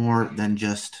complex, it's more than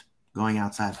just going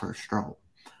outside for a stroll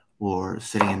or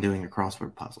sitting and doing a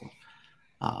crossword puzzle.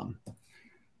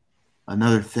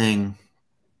 Another thing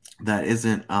that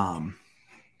isn't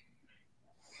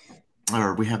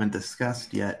or we haven't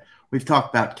discussed yet, we've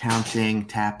talked about counting,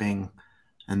 tapping,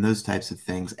 and those types of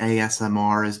things.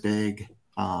 ASMR is big.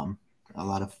 A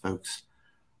lot of folks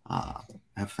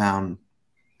have found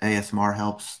ASMR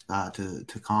helps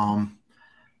to calm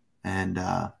and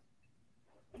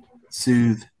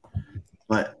soothe.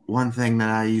 But one thing that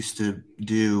I used to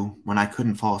do when I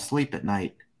couldn't fall asleep at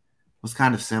night was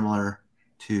kind of similar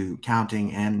to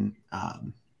counting and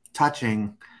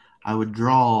touching. I would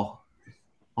draw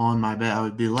on my bed. I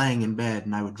would be laying in bed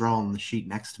and I would draw on the sheet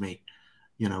next to me,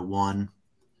 1,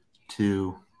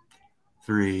 2,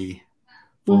 3,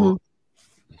 4,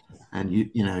 and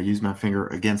use my finger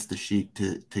against the sheet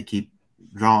to keep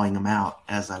drawing them out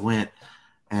as I went.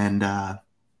 And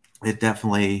it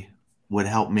definitely would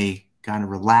help me kind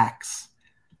of relax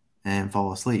and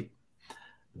fall asleep.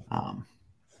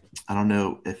 I don't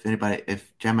know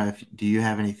if Gemma, do you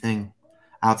have anything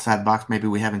outside the box maybe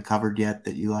we haven't covered yet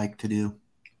that you like to do?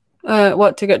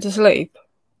 What, to get to sleep?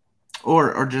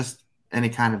 Or just any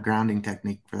kind of grounding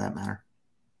technique for that matter.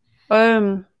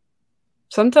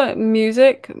 Sometimes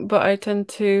music, but I tend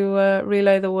to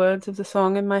relay the words of the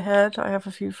song in my head. I have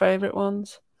a few favorite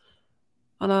ones,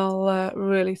 and I'll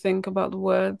really think about the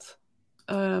words.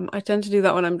 I tend to do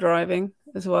that when I'm driving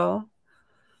as well.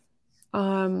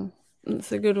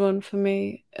 It's a good one for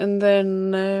me. And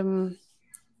then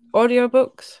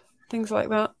audiobooks, things like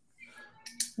that.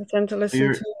 I tend to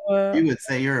listen to. You would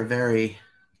say you're a very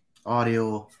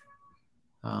audio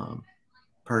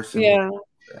person. Yeah.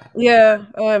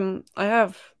 I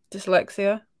have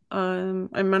dyslexia.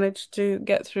 I managed to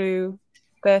get through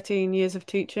 13 years of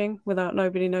teaching without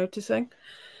nobody noticing.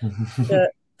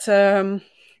 But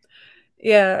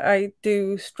yeah, I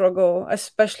do struggle,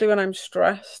 especially when I'm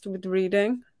stressed with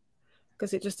reading,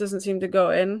 because it just doesn't seem to go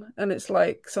in, and it's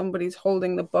like somebody's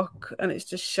holding the book and it's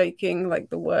just shaking, like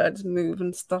the words move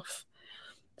and stuff.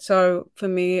 So for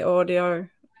me, audio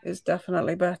is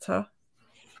definitely better.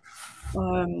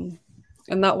 And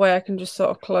that way I can just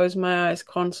sort of close my eyes,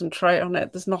 concentrate on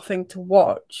it. There's nothing to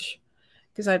watch,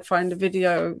 because I'd find a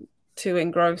video too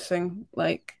engrossing.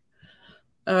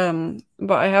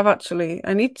 But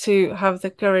I need to have the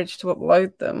courage to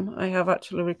upload them. I have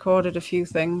actually recorded a few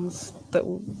things that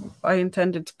I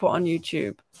intended to put on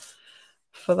YouTube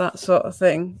for that sort of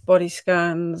thing. Body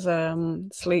scans,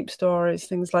 sleep stories,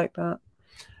 things like that.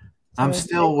 So I'm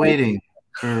still waiting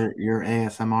for your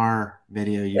ASMR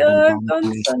video. I've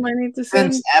done some. I need to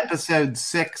send since episode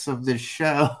 6 of this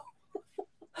show.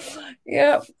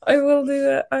 Yeah, I will do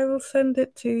that. I will send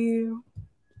it to you.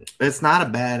 It's not a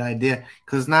bad idea,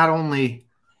 because not only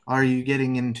are you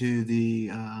getting into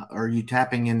are you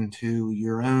tapping into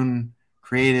your own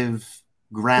creative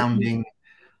grounding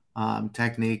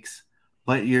techniques,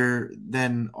 but you're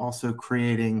then also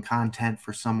creating content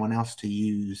for someone else to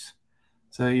use.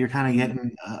 So you're kind of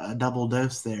getting a double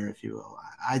dose there, if you will.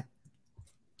 I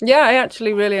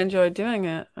actually really enjoyed doing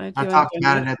it. I talked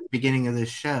about it at the beginning of this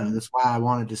show. That's why I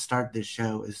wanted to start this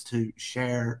show, is to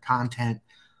share content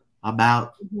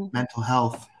about mental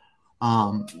health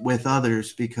with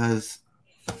others, because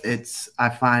I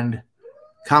find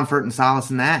comfort and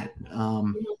solace in that.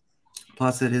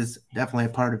 Plus, it is definitely a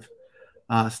part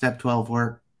step 12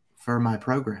 work for my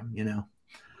program.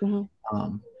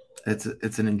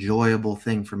 It's an enjoyable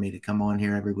thing for me to come on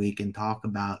here every week and talk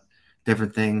about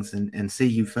different things and see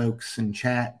you folks and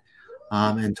chat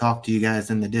and talk to you guys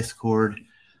in the Discord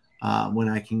when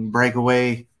I can break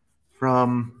away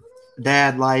from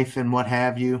dad life and what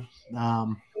have you.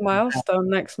 Milestone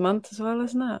next month as well,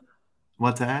 isn't it?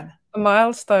 What's that? A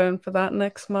milestone for that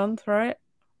next month, right?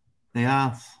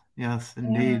 Yes,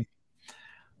 indeed.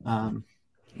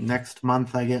 Next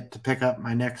month I get to pick up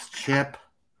my next chip.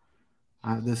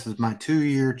 This is my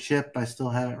 2-year chip. I still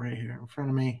have it right here in front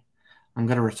of me. I'm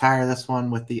going to retire this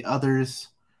one with the others,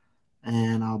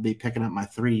 and I'll be picking up my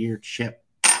 3-year chip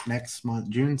next month,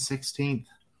 June 16th.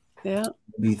 Yeah.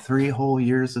 It'll be 3 whole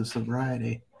years of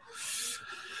sobriety.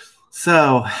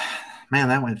 So, man,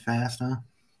 that went fast, huh?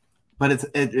 But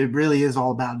it really is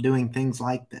all about doing things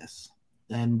like this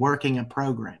and working a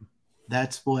program.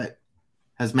 That's what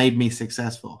has made me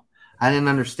successful. I didn't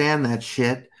understand that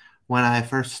shit when I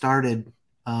first started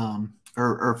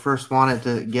or first wanted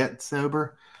to get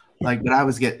sober. But I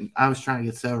was trying to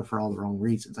get sober for all the wrong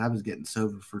reasons. I was getting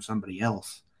sober for somebody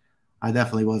else. I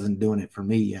definitely wasn't doing it for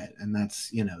me yet. And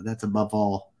that's above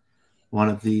all one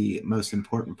of the most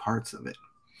important parts of it.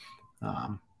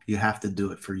 You have to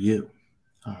do it for you.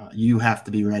 You have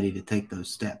to be ready to take those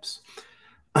steps.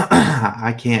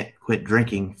 I can't quit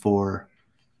drinking for,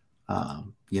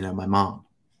 my mom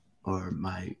or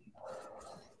my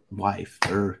wife,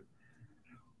 or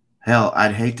hell,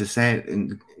 I'd hate to say it.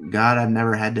 And God, I've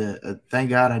never had to, thank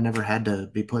God I never had to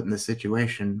be put in this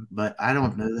situation, but I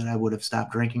don't know that I would have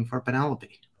stopped drinking for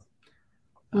Penelope.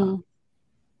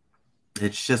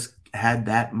 It's just had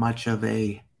that much of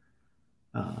a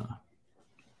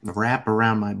wrap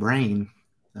around my brain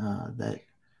that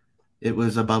it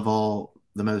was above all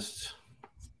the most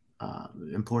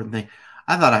important thing.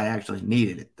 I thought I actually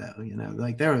needed it though,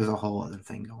 like there was a whole other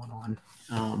thing going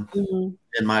on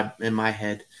in my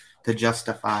head to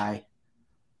justify,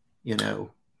 that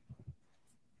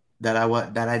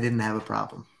I didn't have a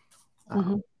problem.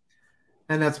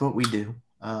 And that's what we do.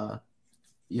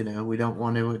 We don't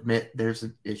want to admit there's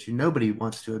an issue. Nobody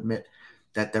wants to admit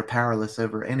that they're powerless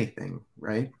over anything,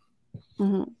 right?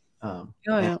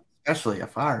 Especially a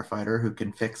firefighter who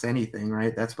can fix anything,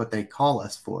 right? That's what they call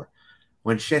us for.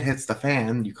 When shit hits the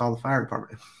fan, you call the fire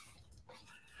department.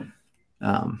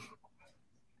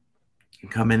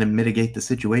 Come in and mitigate the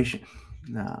situation.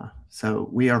 So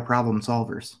we are problem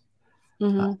solvers.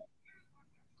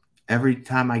 Every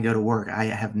time I go to work, I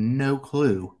have no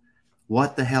clue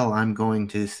what the hell I'm going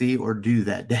to see or do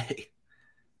that day.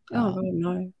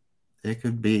 No. It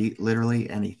could be literally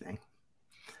anything.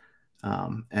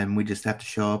 And we just have to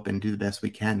show up and do the best we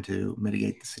can to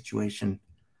mitigate the situation.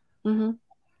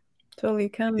 Totally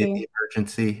can be. The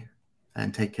emergency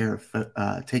and take care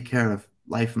of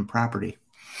life and property.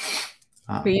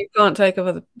 But you can't take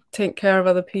care of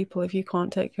other people if you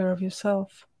can't take care of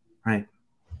yourself. Right.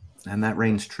 And that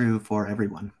reigns true for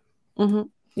everyone.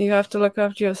 You have to look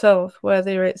after yourself,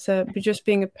 whether it's just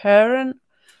being a parent,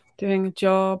 doing a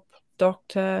job,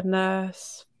 doctor,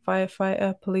 nurse,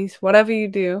 firefighter, police, whatever you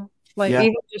do.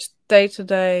 Even just day to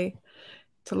day,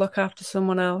 to look after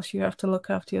someone else, you have to look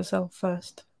after yourself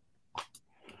first.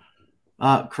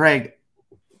 Craig,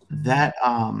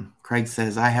 Craig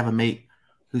says, I have a mate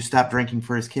who stopped drinking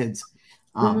for his kids.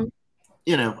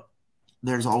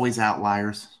 There's always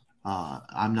outliers.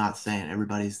 I'm not saying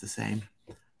everybody's the same.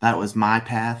 That was my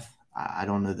path. I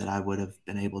don't know that I would have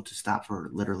been able to stop for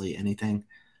literally anything.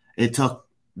 It took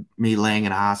me laying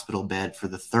in a hospital bed for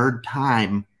the 3rd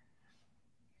time,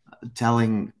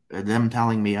 telling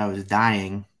me I was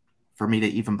dying for me to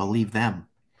even believe them.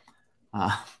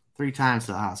 3 times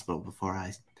to the hospital before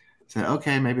I said,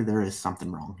 okay, maybe there is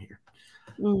something wrong here.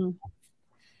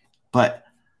 But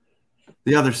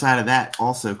the other side of that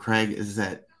also, Craig, is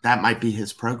that might be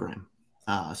his program.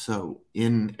 So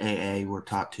in AA, we're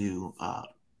taught to,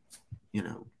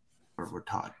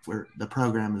 where the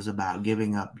program is about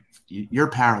giving up.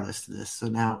 You're powerless to this. So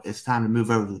now it's time to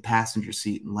move over to the passenger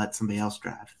seat and let somebody else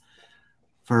drive.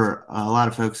 For a lot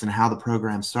of folks, and how the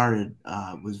program started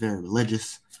was very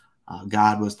religious.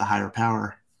 God was the higher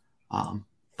power.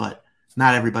 But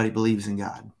not everybody believes in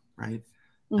God, right?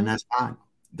 And that's fine.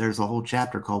 There's a whole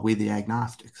chapter called We the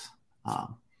Agnostics.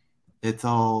 It's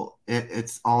all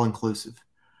inclusive.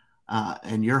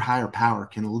 And your higher power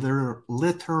can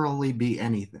literally be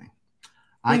anything.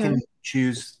 I can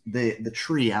choose the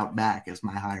tree out back as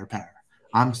my higher power.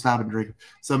 I'm stopping drinking.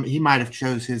 So he might have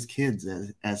chose his kids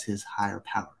as his higher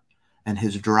power and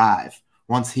his drive.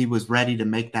 Once he was ready to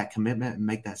make that commitment and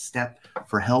make that step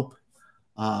for help.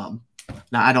 Now,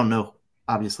 I don't know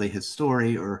obviously his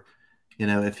story, or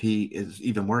if he is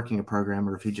even working a program,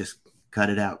 or if he just cut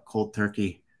it out cold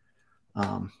turkey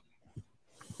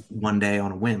one day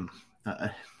on a whim.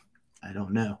 I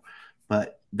don't know,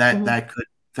 but that could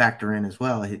factor in as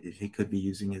well. He could be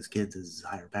using his kids as his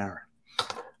higher power.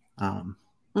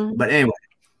 But anyway,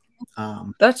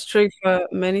 that's true for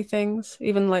many things,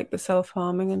 even like the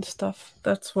self-harming and stuff.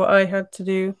 That's what I had to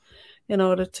do in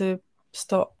order to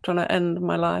stop trying to end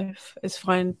my life, is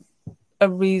find a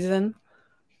reason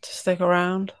to stick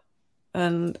around.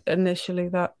 And initially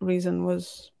that reason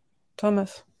was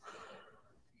Thomas,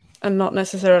 and not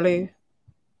necessarily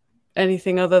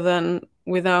anything other than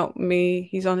without me,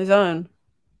 he's on his own.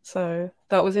 So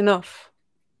that was enough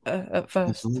at first.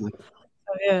 absolutely.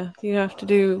 So yeah, you have to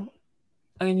do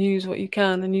and use what you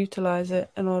can and utilize it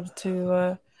in order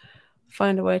to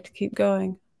find a way to keep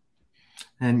going.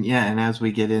 And as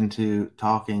we get into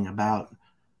talking about,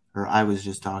 or I was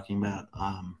just talking about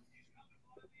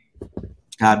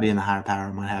God being the higher power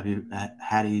and what have you,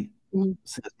 Hattie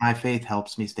says, my faith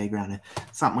helps me stay grounded.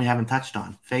 Something we haven't touched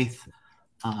on. Faith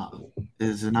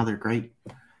is another great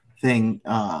thing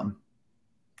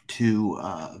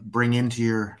to bring into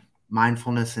your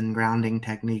mindfulness and grounding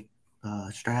technique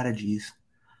strategies.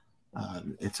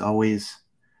 It's always,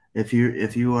 if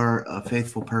you are a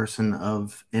faithful person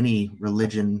of any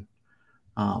religion,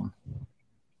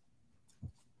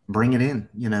 bring it in.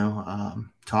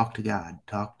 Talk to God,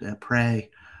 pray.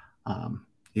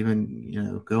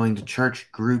 Even going to church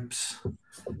groups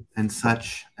and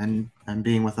such, and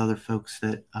being with other folks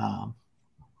that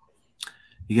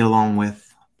you get along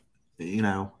with,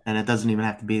 and it doesn't even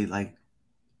have to be like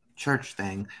church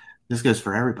thing. This goes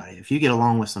for everybody. If you get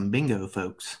along with some bingo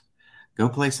folks, go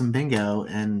play some bingo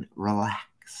and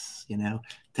relax.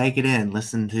 Take it in,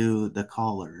 listen to the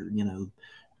caller.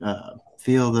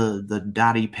 Feel the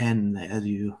dotty pen as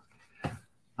you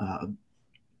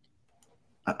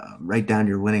write down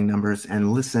your winning numbers,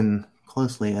 and listen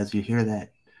closely as you hear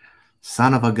that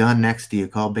son of a gun next to you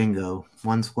call bingo,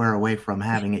 one square away from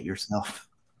having it yourself.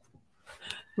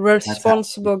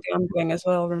 Responsible gambling as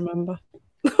well, remember.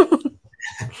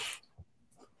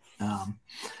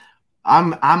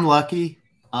 I'm lucky.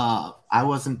 I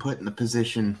wasn't put in a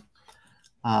position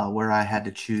where I had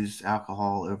to choose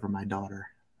alcohol over my daughter.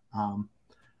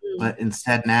 But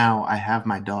instead now I have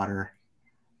my daughter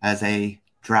as a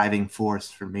driving force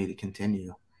for me to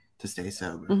continue to stay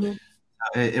sober.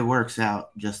 It works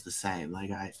out just the same.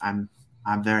 Like I'm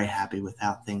very happy with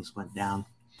how things went down.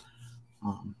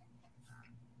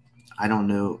 I don't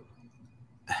know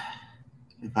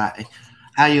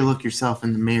how you look yourself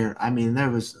in the mirror. I mean, there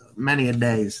was many a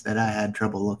days that I had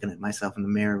trouble looking at myself in the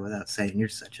mirror without saying, you're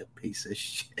such a piece of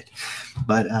shit.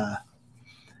 But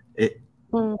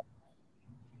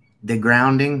the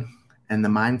grounding and the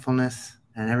mindfulness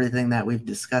and everything that we've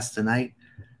discussed tonight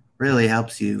really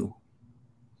helps you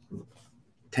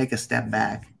take a step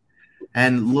back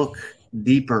and look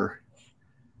deeper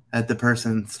at the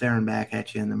person staring back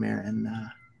at you in the mirror, and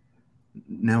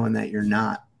knowing that you're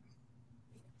not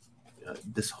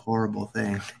this horrible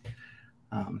thing,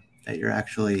 that you're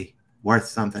actually worth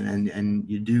something, and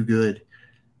you do good,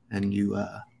 and you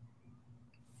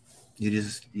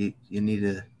need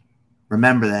to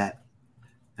remember that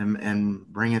and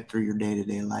bring it through your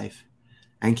day-to-day life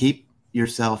and keep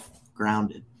yourself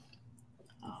grounded,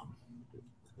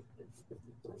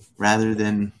 rather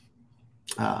than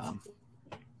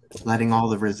letting all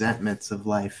the resentments of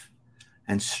life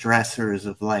and stressors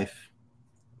of life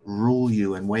rule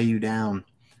you and weigh you down.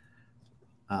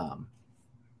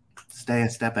 Stay a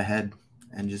step ahead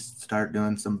and just start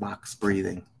doing some box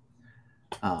breathing.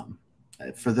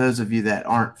 For those of you that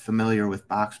aren't familiar with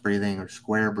box breathing or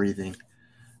square breathing,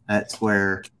 that's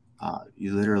where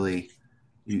you literally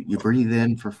you breathe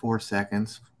in for 4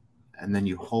 seconds, and then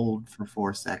you hold for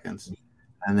 4 seconds,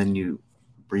 and then you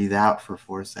breathe out for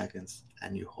 4 seconds,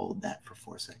 and you hold that for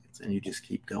 4 seconds, and you just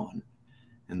keep going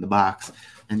in the box.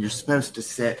 And you're supposed to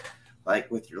sit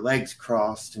like with your legs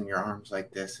crossed and your arms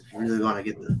like this if you really want to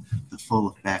get the full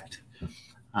effect.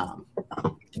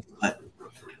 But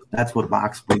that's what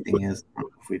box breathing is. I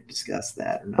don't know if we've discussed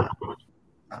that or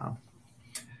not.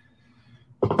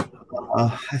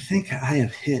 I think I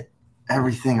have hit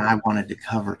everything I wanted to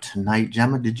cover tonight.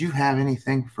 Gemma, did you have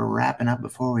anything for wrapping up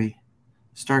before we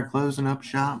start closing up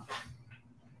shop?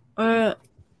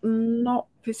 Not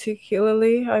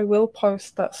particularly. I will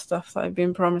post that stuff that I've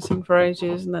been promising for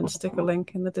ages and then stick a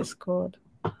link in the Discord.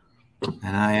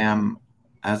 And I am,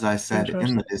 as I said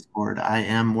in the Discord, I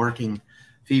am working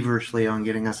feverishly on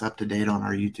getting us up to date on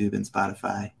our YouTube and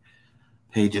Spotify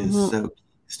pages. So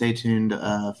stay tuned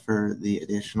for the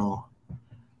additional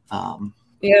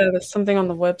Yeah, there's something on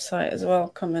the website as well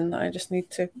coming that I just need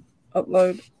to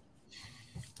upload.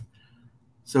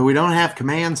 So we don't have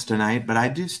commands tonight, but I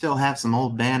do still have some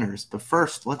old banners. But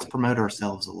first, let's promote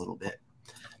ourselves a little bit.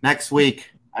 Next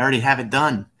week, I already have it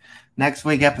done. Next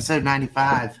week, episode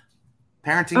 95,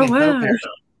 parenting and co-parenting.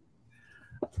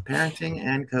 Parenting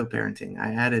and co-parenting.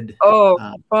 I added.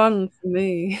 Fun for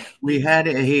me. We had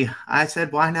I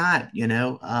said, why not? You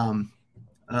know,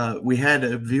 we had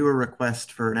a viewer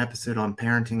request for an episode on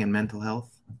parenting and mental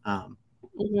health.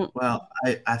 Well,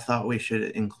 I thought we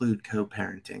should include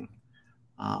co-parenting.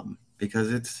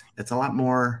 Because it's a lot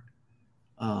more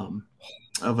of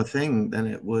a thing than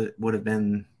it would have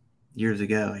been years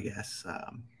ago, I guess,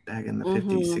 back in the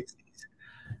 50s, 60s.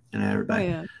 You know,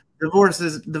 everybody divorce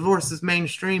is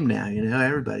mainstream now. You know,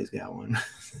 everybody's got one.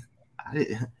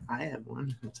 I have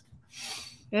one.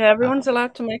 Yeah, everyone's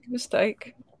allowed to make a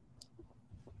mistake.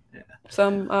 Yeah.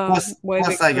 Some plus I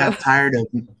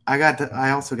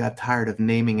also got tired of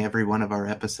naming every one of our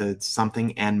episodes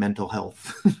something and mental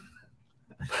health.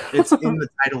 It's in the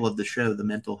title of the show, the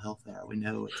Mental Health Hour. We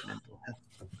know it's mental health.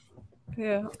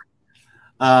 Yeah.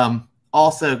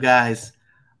 Also, guys,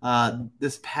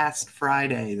 this past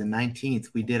Friday, the 19th,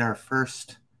 we did our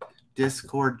first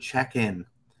Discord check-in,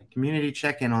 community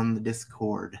check-in on the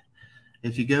Discord.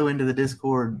 If you go into the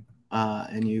Discord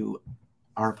and you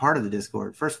are a part of the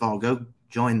Discord, first of all, go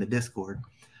join the Discord.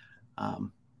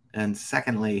 And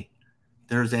secondly,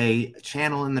 there's a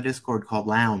channel in the Discord called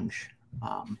Lounge.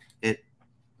 It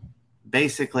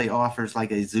basically offers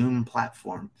like a Zoom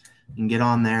platform. You can get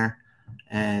on there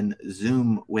and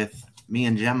Zoom with me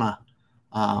and Gemma.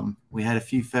 We had a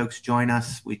few folks join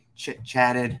us. We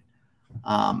chit-chatted.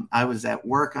 I was at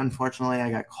work, unfortunately.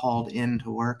 I got called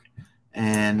into work,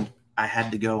 and I had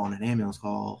to go on an ambulance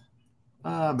call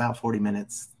about 40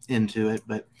 minutes into it.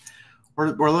 But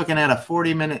we're looking at a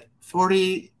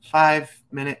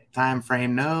 45-minute time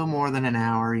frame, no more than an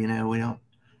hour. You know,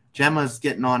 Gemma's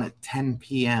getting on at 10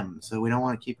 p.m., so we don't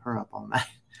want to keep her up all night.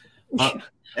 But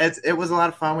it was a lot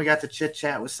of fun. We got to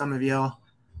chit-chat with some of y'all,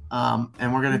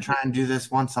 and we're going to try and do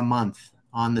this once a month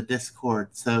on the Discord.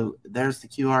 So there's the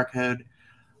QR code.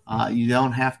 You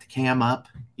don't have to cam up.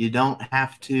 You don't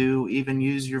have to even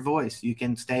use your voice. You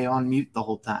can stay on mute the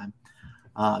whole time.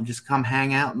 Just come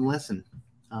hang out and listen.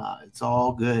 It's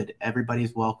all good.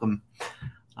 Everybody's welcome.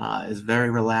 It's very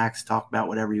relaxed. Talk about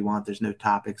whatever you want. There's no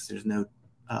topics. There's no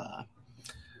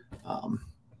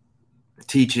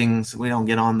teachings. We don't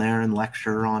get on there and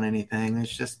lecture on anything.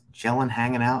 It's just chilling,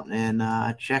 hanging out,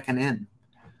 and checking in.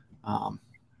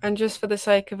 And just for the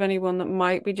sake of anyone that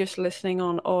might be just listening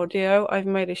on audio, I've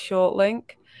made a short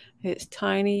link. It's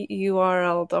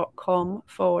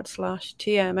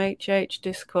tinyurl.com/TMHH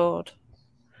Discord.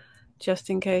 Just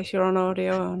in case you're on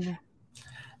audio only.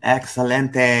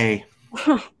 Excelente.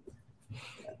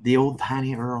 The old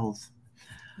tiny Earls.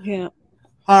 Yeah.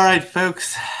 All right,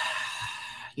 folks.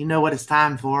 You know what it's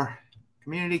time for.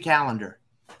 Community calendar.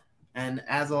 And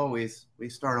as always, we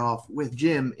start off with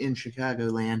Jim in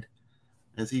Chicagoland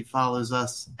as he follows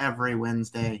us every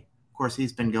Wednesday. Of course,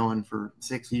 he's been going for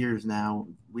 6 years now.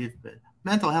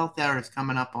 Mental Health Hour is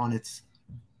coming up on its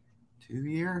 2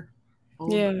 year.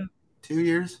 Yeah. 2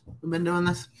 years we've been doing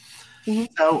this. Mm-hmm.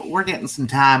 So we're getting some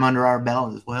time under our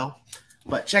belt as well.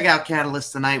 But check out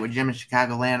Catalyst tonight with Jim in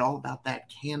Chicagoland, all about that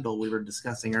candle we were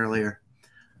discussing earlier.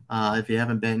 If you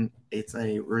haven't been, it's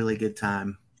a really good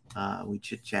time. We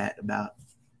chit-chat about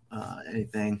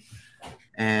anything.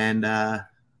 And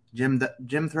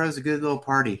Jim throws a good little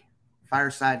party,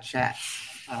 fireside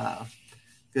chats,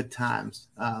 good times.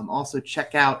 Also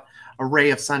check out A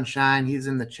Ray of Sunshine. He's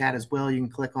in the chat as well. You can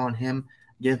click on him,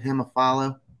 give him a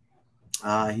follow.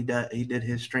 He did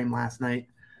his stream last night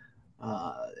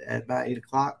at about 8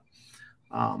 o'clock.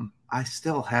 I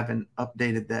still haven't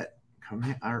updated that.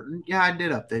 Yeah, I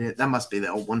did update it. That must be the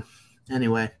old one.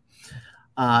 Anyway,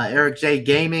 Eric J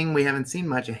Gaming. We haven't seen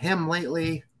much of him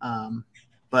lately,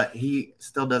 but he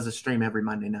still does a stream every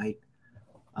Monday night.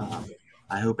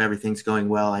 I hope everything's going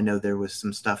well. I know there was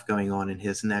some stuff going on in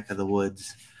his neck of the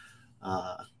woods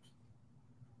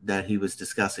that he was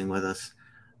discussing with us,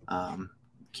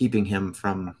 keeping him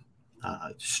from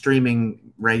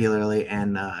streaming regularly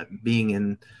and being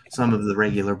in some of the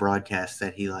regular broadcasts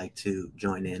that he liked to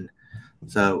join in.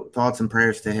 So thoughts and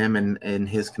prayers to him and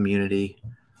his community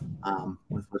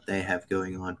with what they have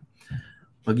going on.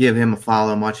 We'll give him a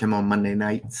follow and watch him on Monday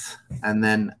nights. And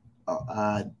then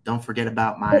don't forget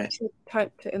about my...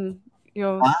 Typed it in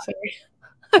yours. Sorry.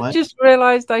 What? I just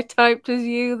realized I typed as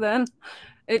you then.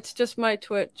 It's just my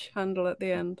Twitch handle at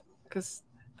the end.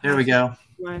 There we go.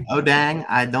 Oh, dang.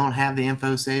 I don't have the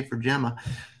info saved for Gemma.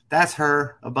 that's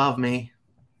her above me.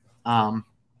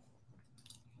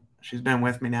 She's been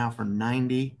with me now for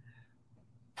 89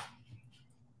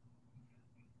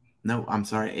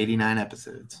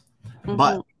 episodes. Mm-hmm.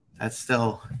 But that's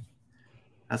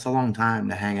a long time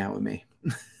to hang out with me.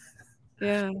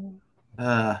 Yeah.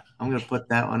 I'm going to put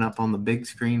that one up on the big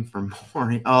screen for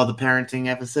more. Oh, the parenting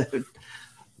episode.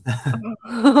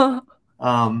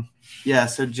 Yeah,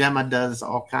 so Gemma does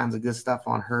all kinds of good stuff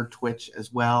on her Twitch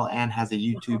as well and has a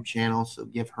YouTube channel. So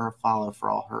give her a follow for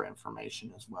all her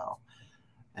information as well.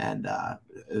 And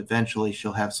eventually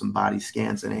she'll have some body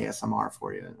scans and ASMR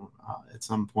for you at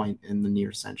some point in the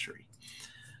near century.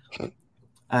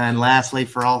 And lastly,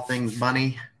 for all things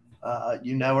bunny,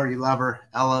 you know her, you love her,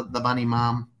 Ella, the bunny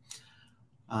mom.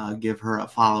 Give her a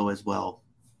follow as well.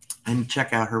 And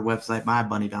check out her website,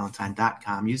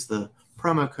 mybunnyvalentine.com. Use the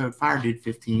promo code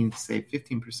FireDude15 to save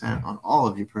 15% on all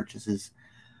of your purchases.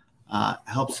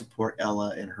 Help support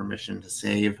Ella in her mission to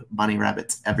save bunny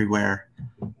rabbits everywhere.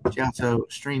 She also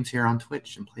streams here on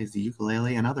Twitch and plays the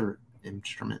ukulele and other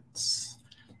instruments.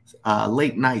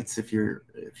 Late nights, if you're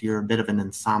a bit of an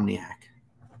insomniac,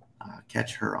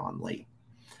 catch her on late.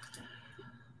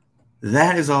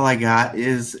 That is all I got.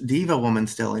 Is Diva Woman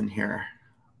still in here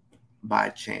by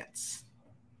chance?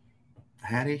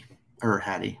 Hattie?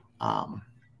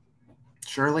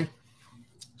 Shirley?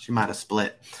 She might have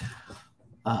split.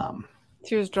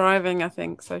 She was driving, I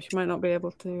think, so she might not be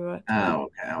able to. Oh,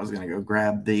 okay. I was going to go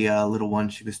grab the little one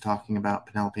she was talking about,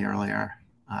 Penelope, earlier.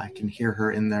 I can hear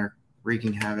her in there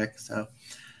wreaking havoc. So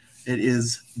it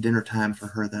is dinner time for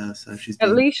her, though. So at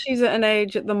least she's at an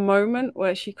age at the moment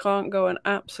where she can't go and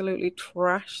absolutely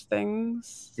trash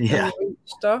things. Yeah. And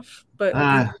stuff. But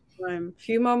a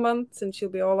few more months and she'll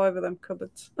be all over them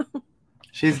cupboards.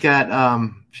 She's got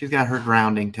her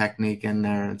grounding technique in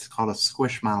there. It's called a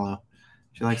squishmallow.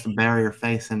 She likes to bury her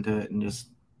face into it and just,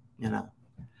 yeah.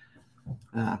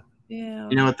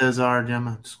 You know what those are,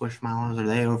 Gemma? Squishmallows? Are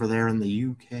they over there in the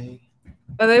UK?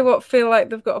 Are they what feel like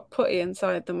they've got a putty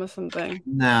inside them or something?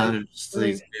 No, they're just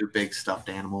these new big stuffed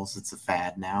animals. It's a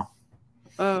fad now.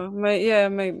 Oh, yeah,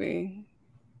 maybe.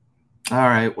 All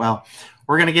right. Well,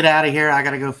 we're going to get out of here. I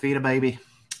got to go feed a baby.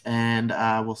 And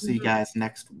we'll see you guys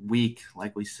next week.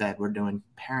 Like we said, we're doing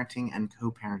parenting and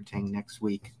co-parenting next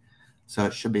week. So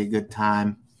it should be a good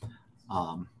time.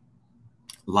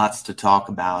 Lots to talk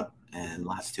about and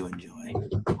lots to enjoy.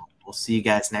 We'll see you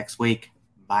guys next week.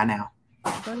 Bye now.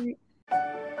 Bye.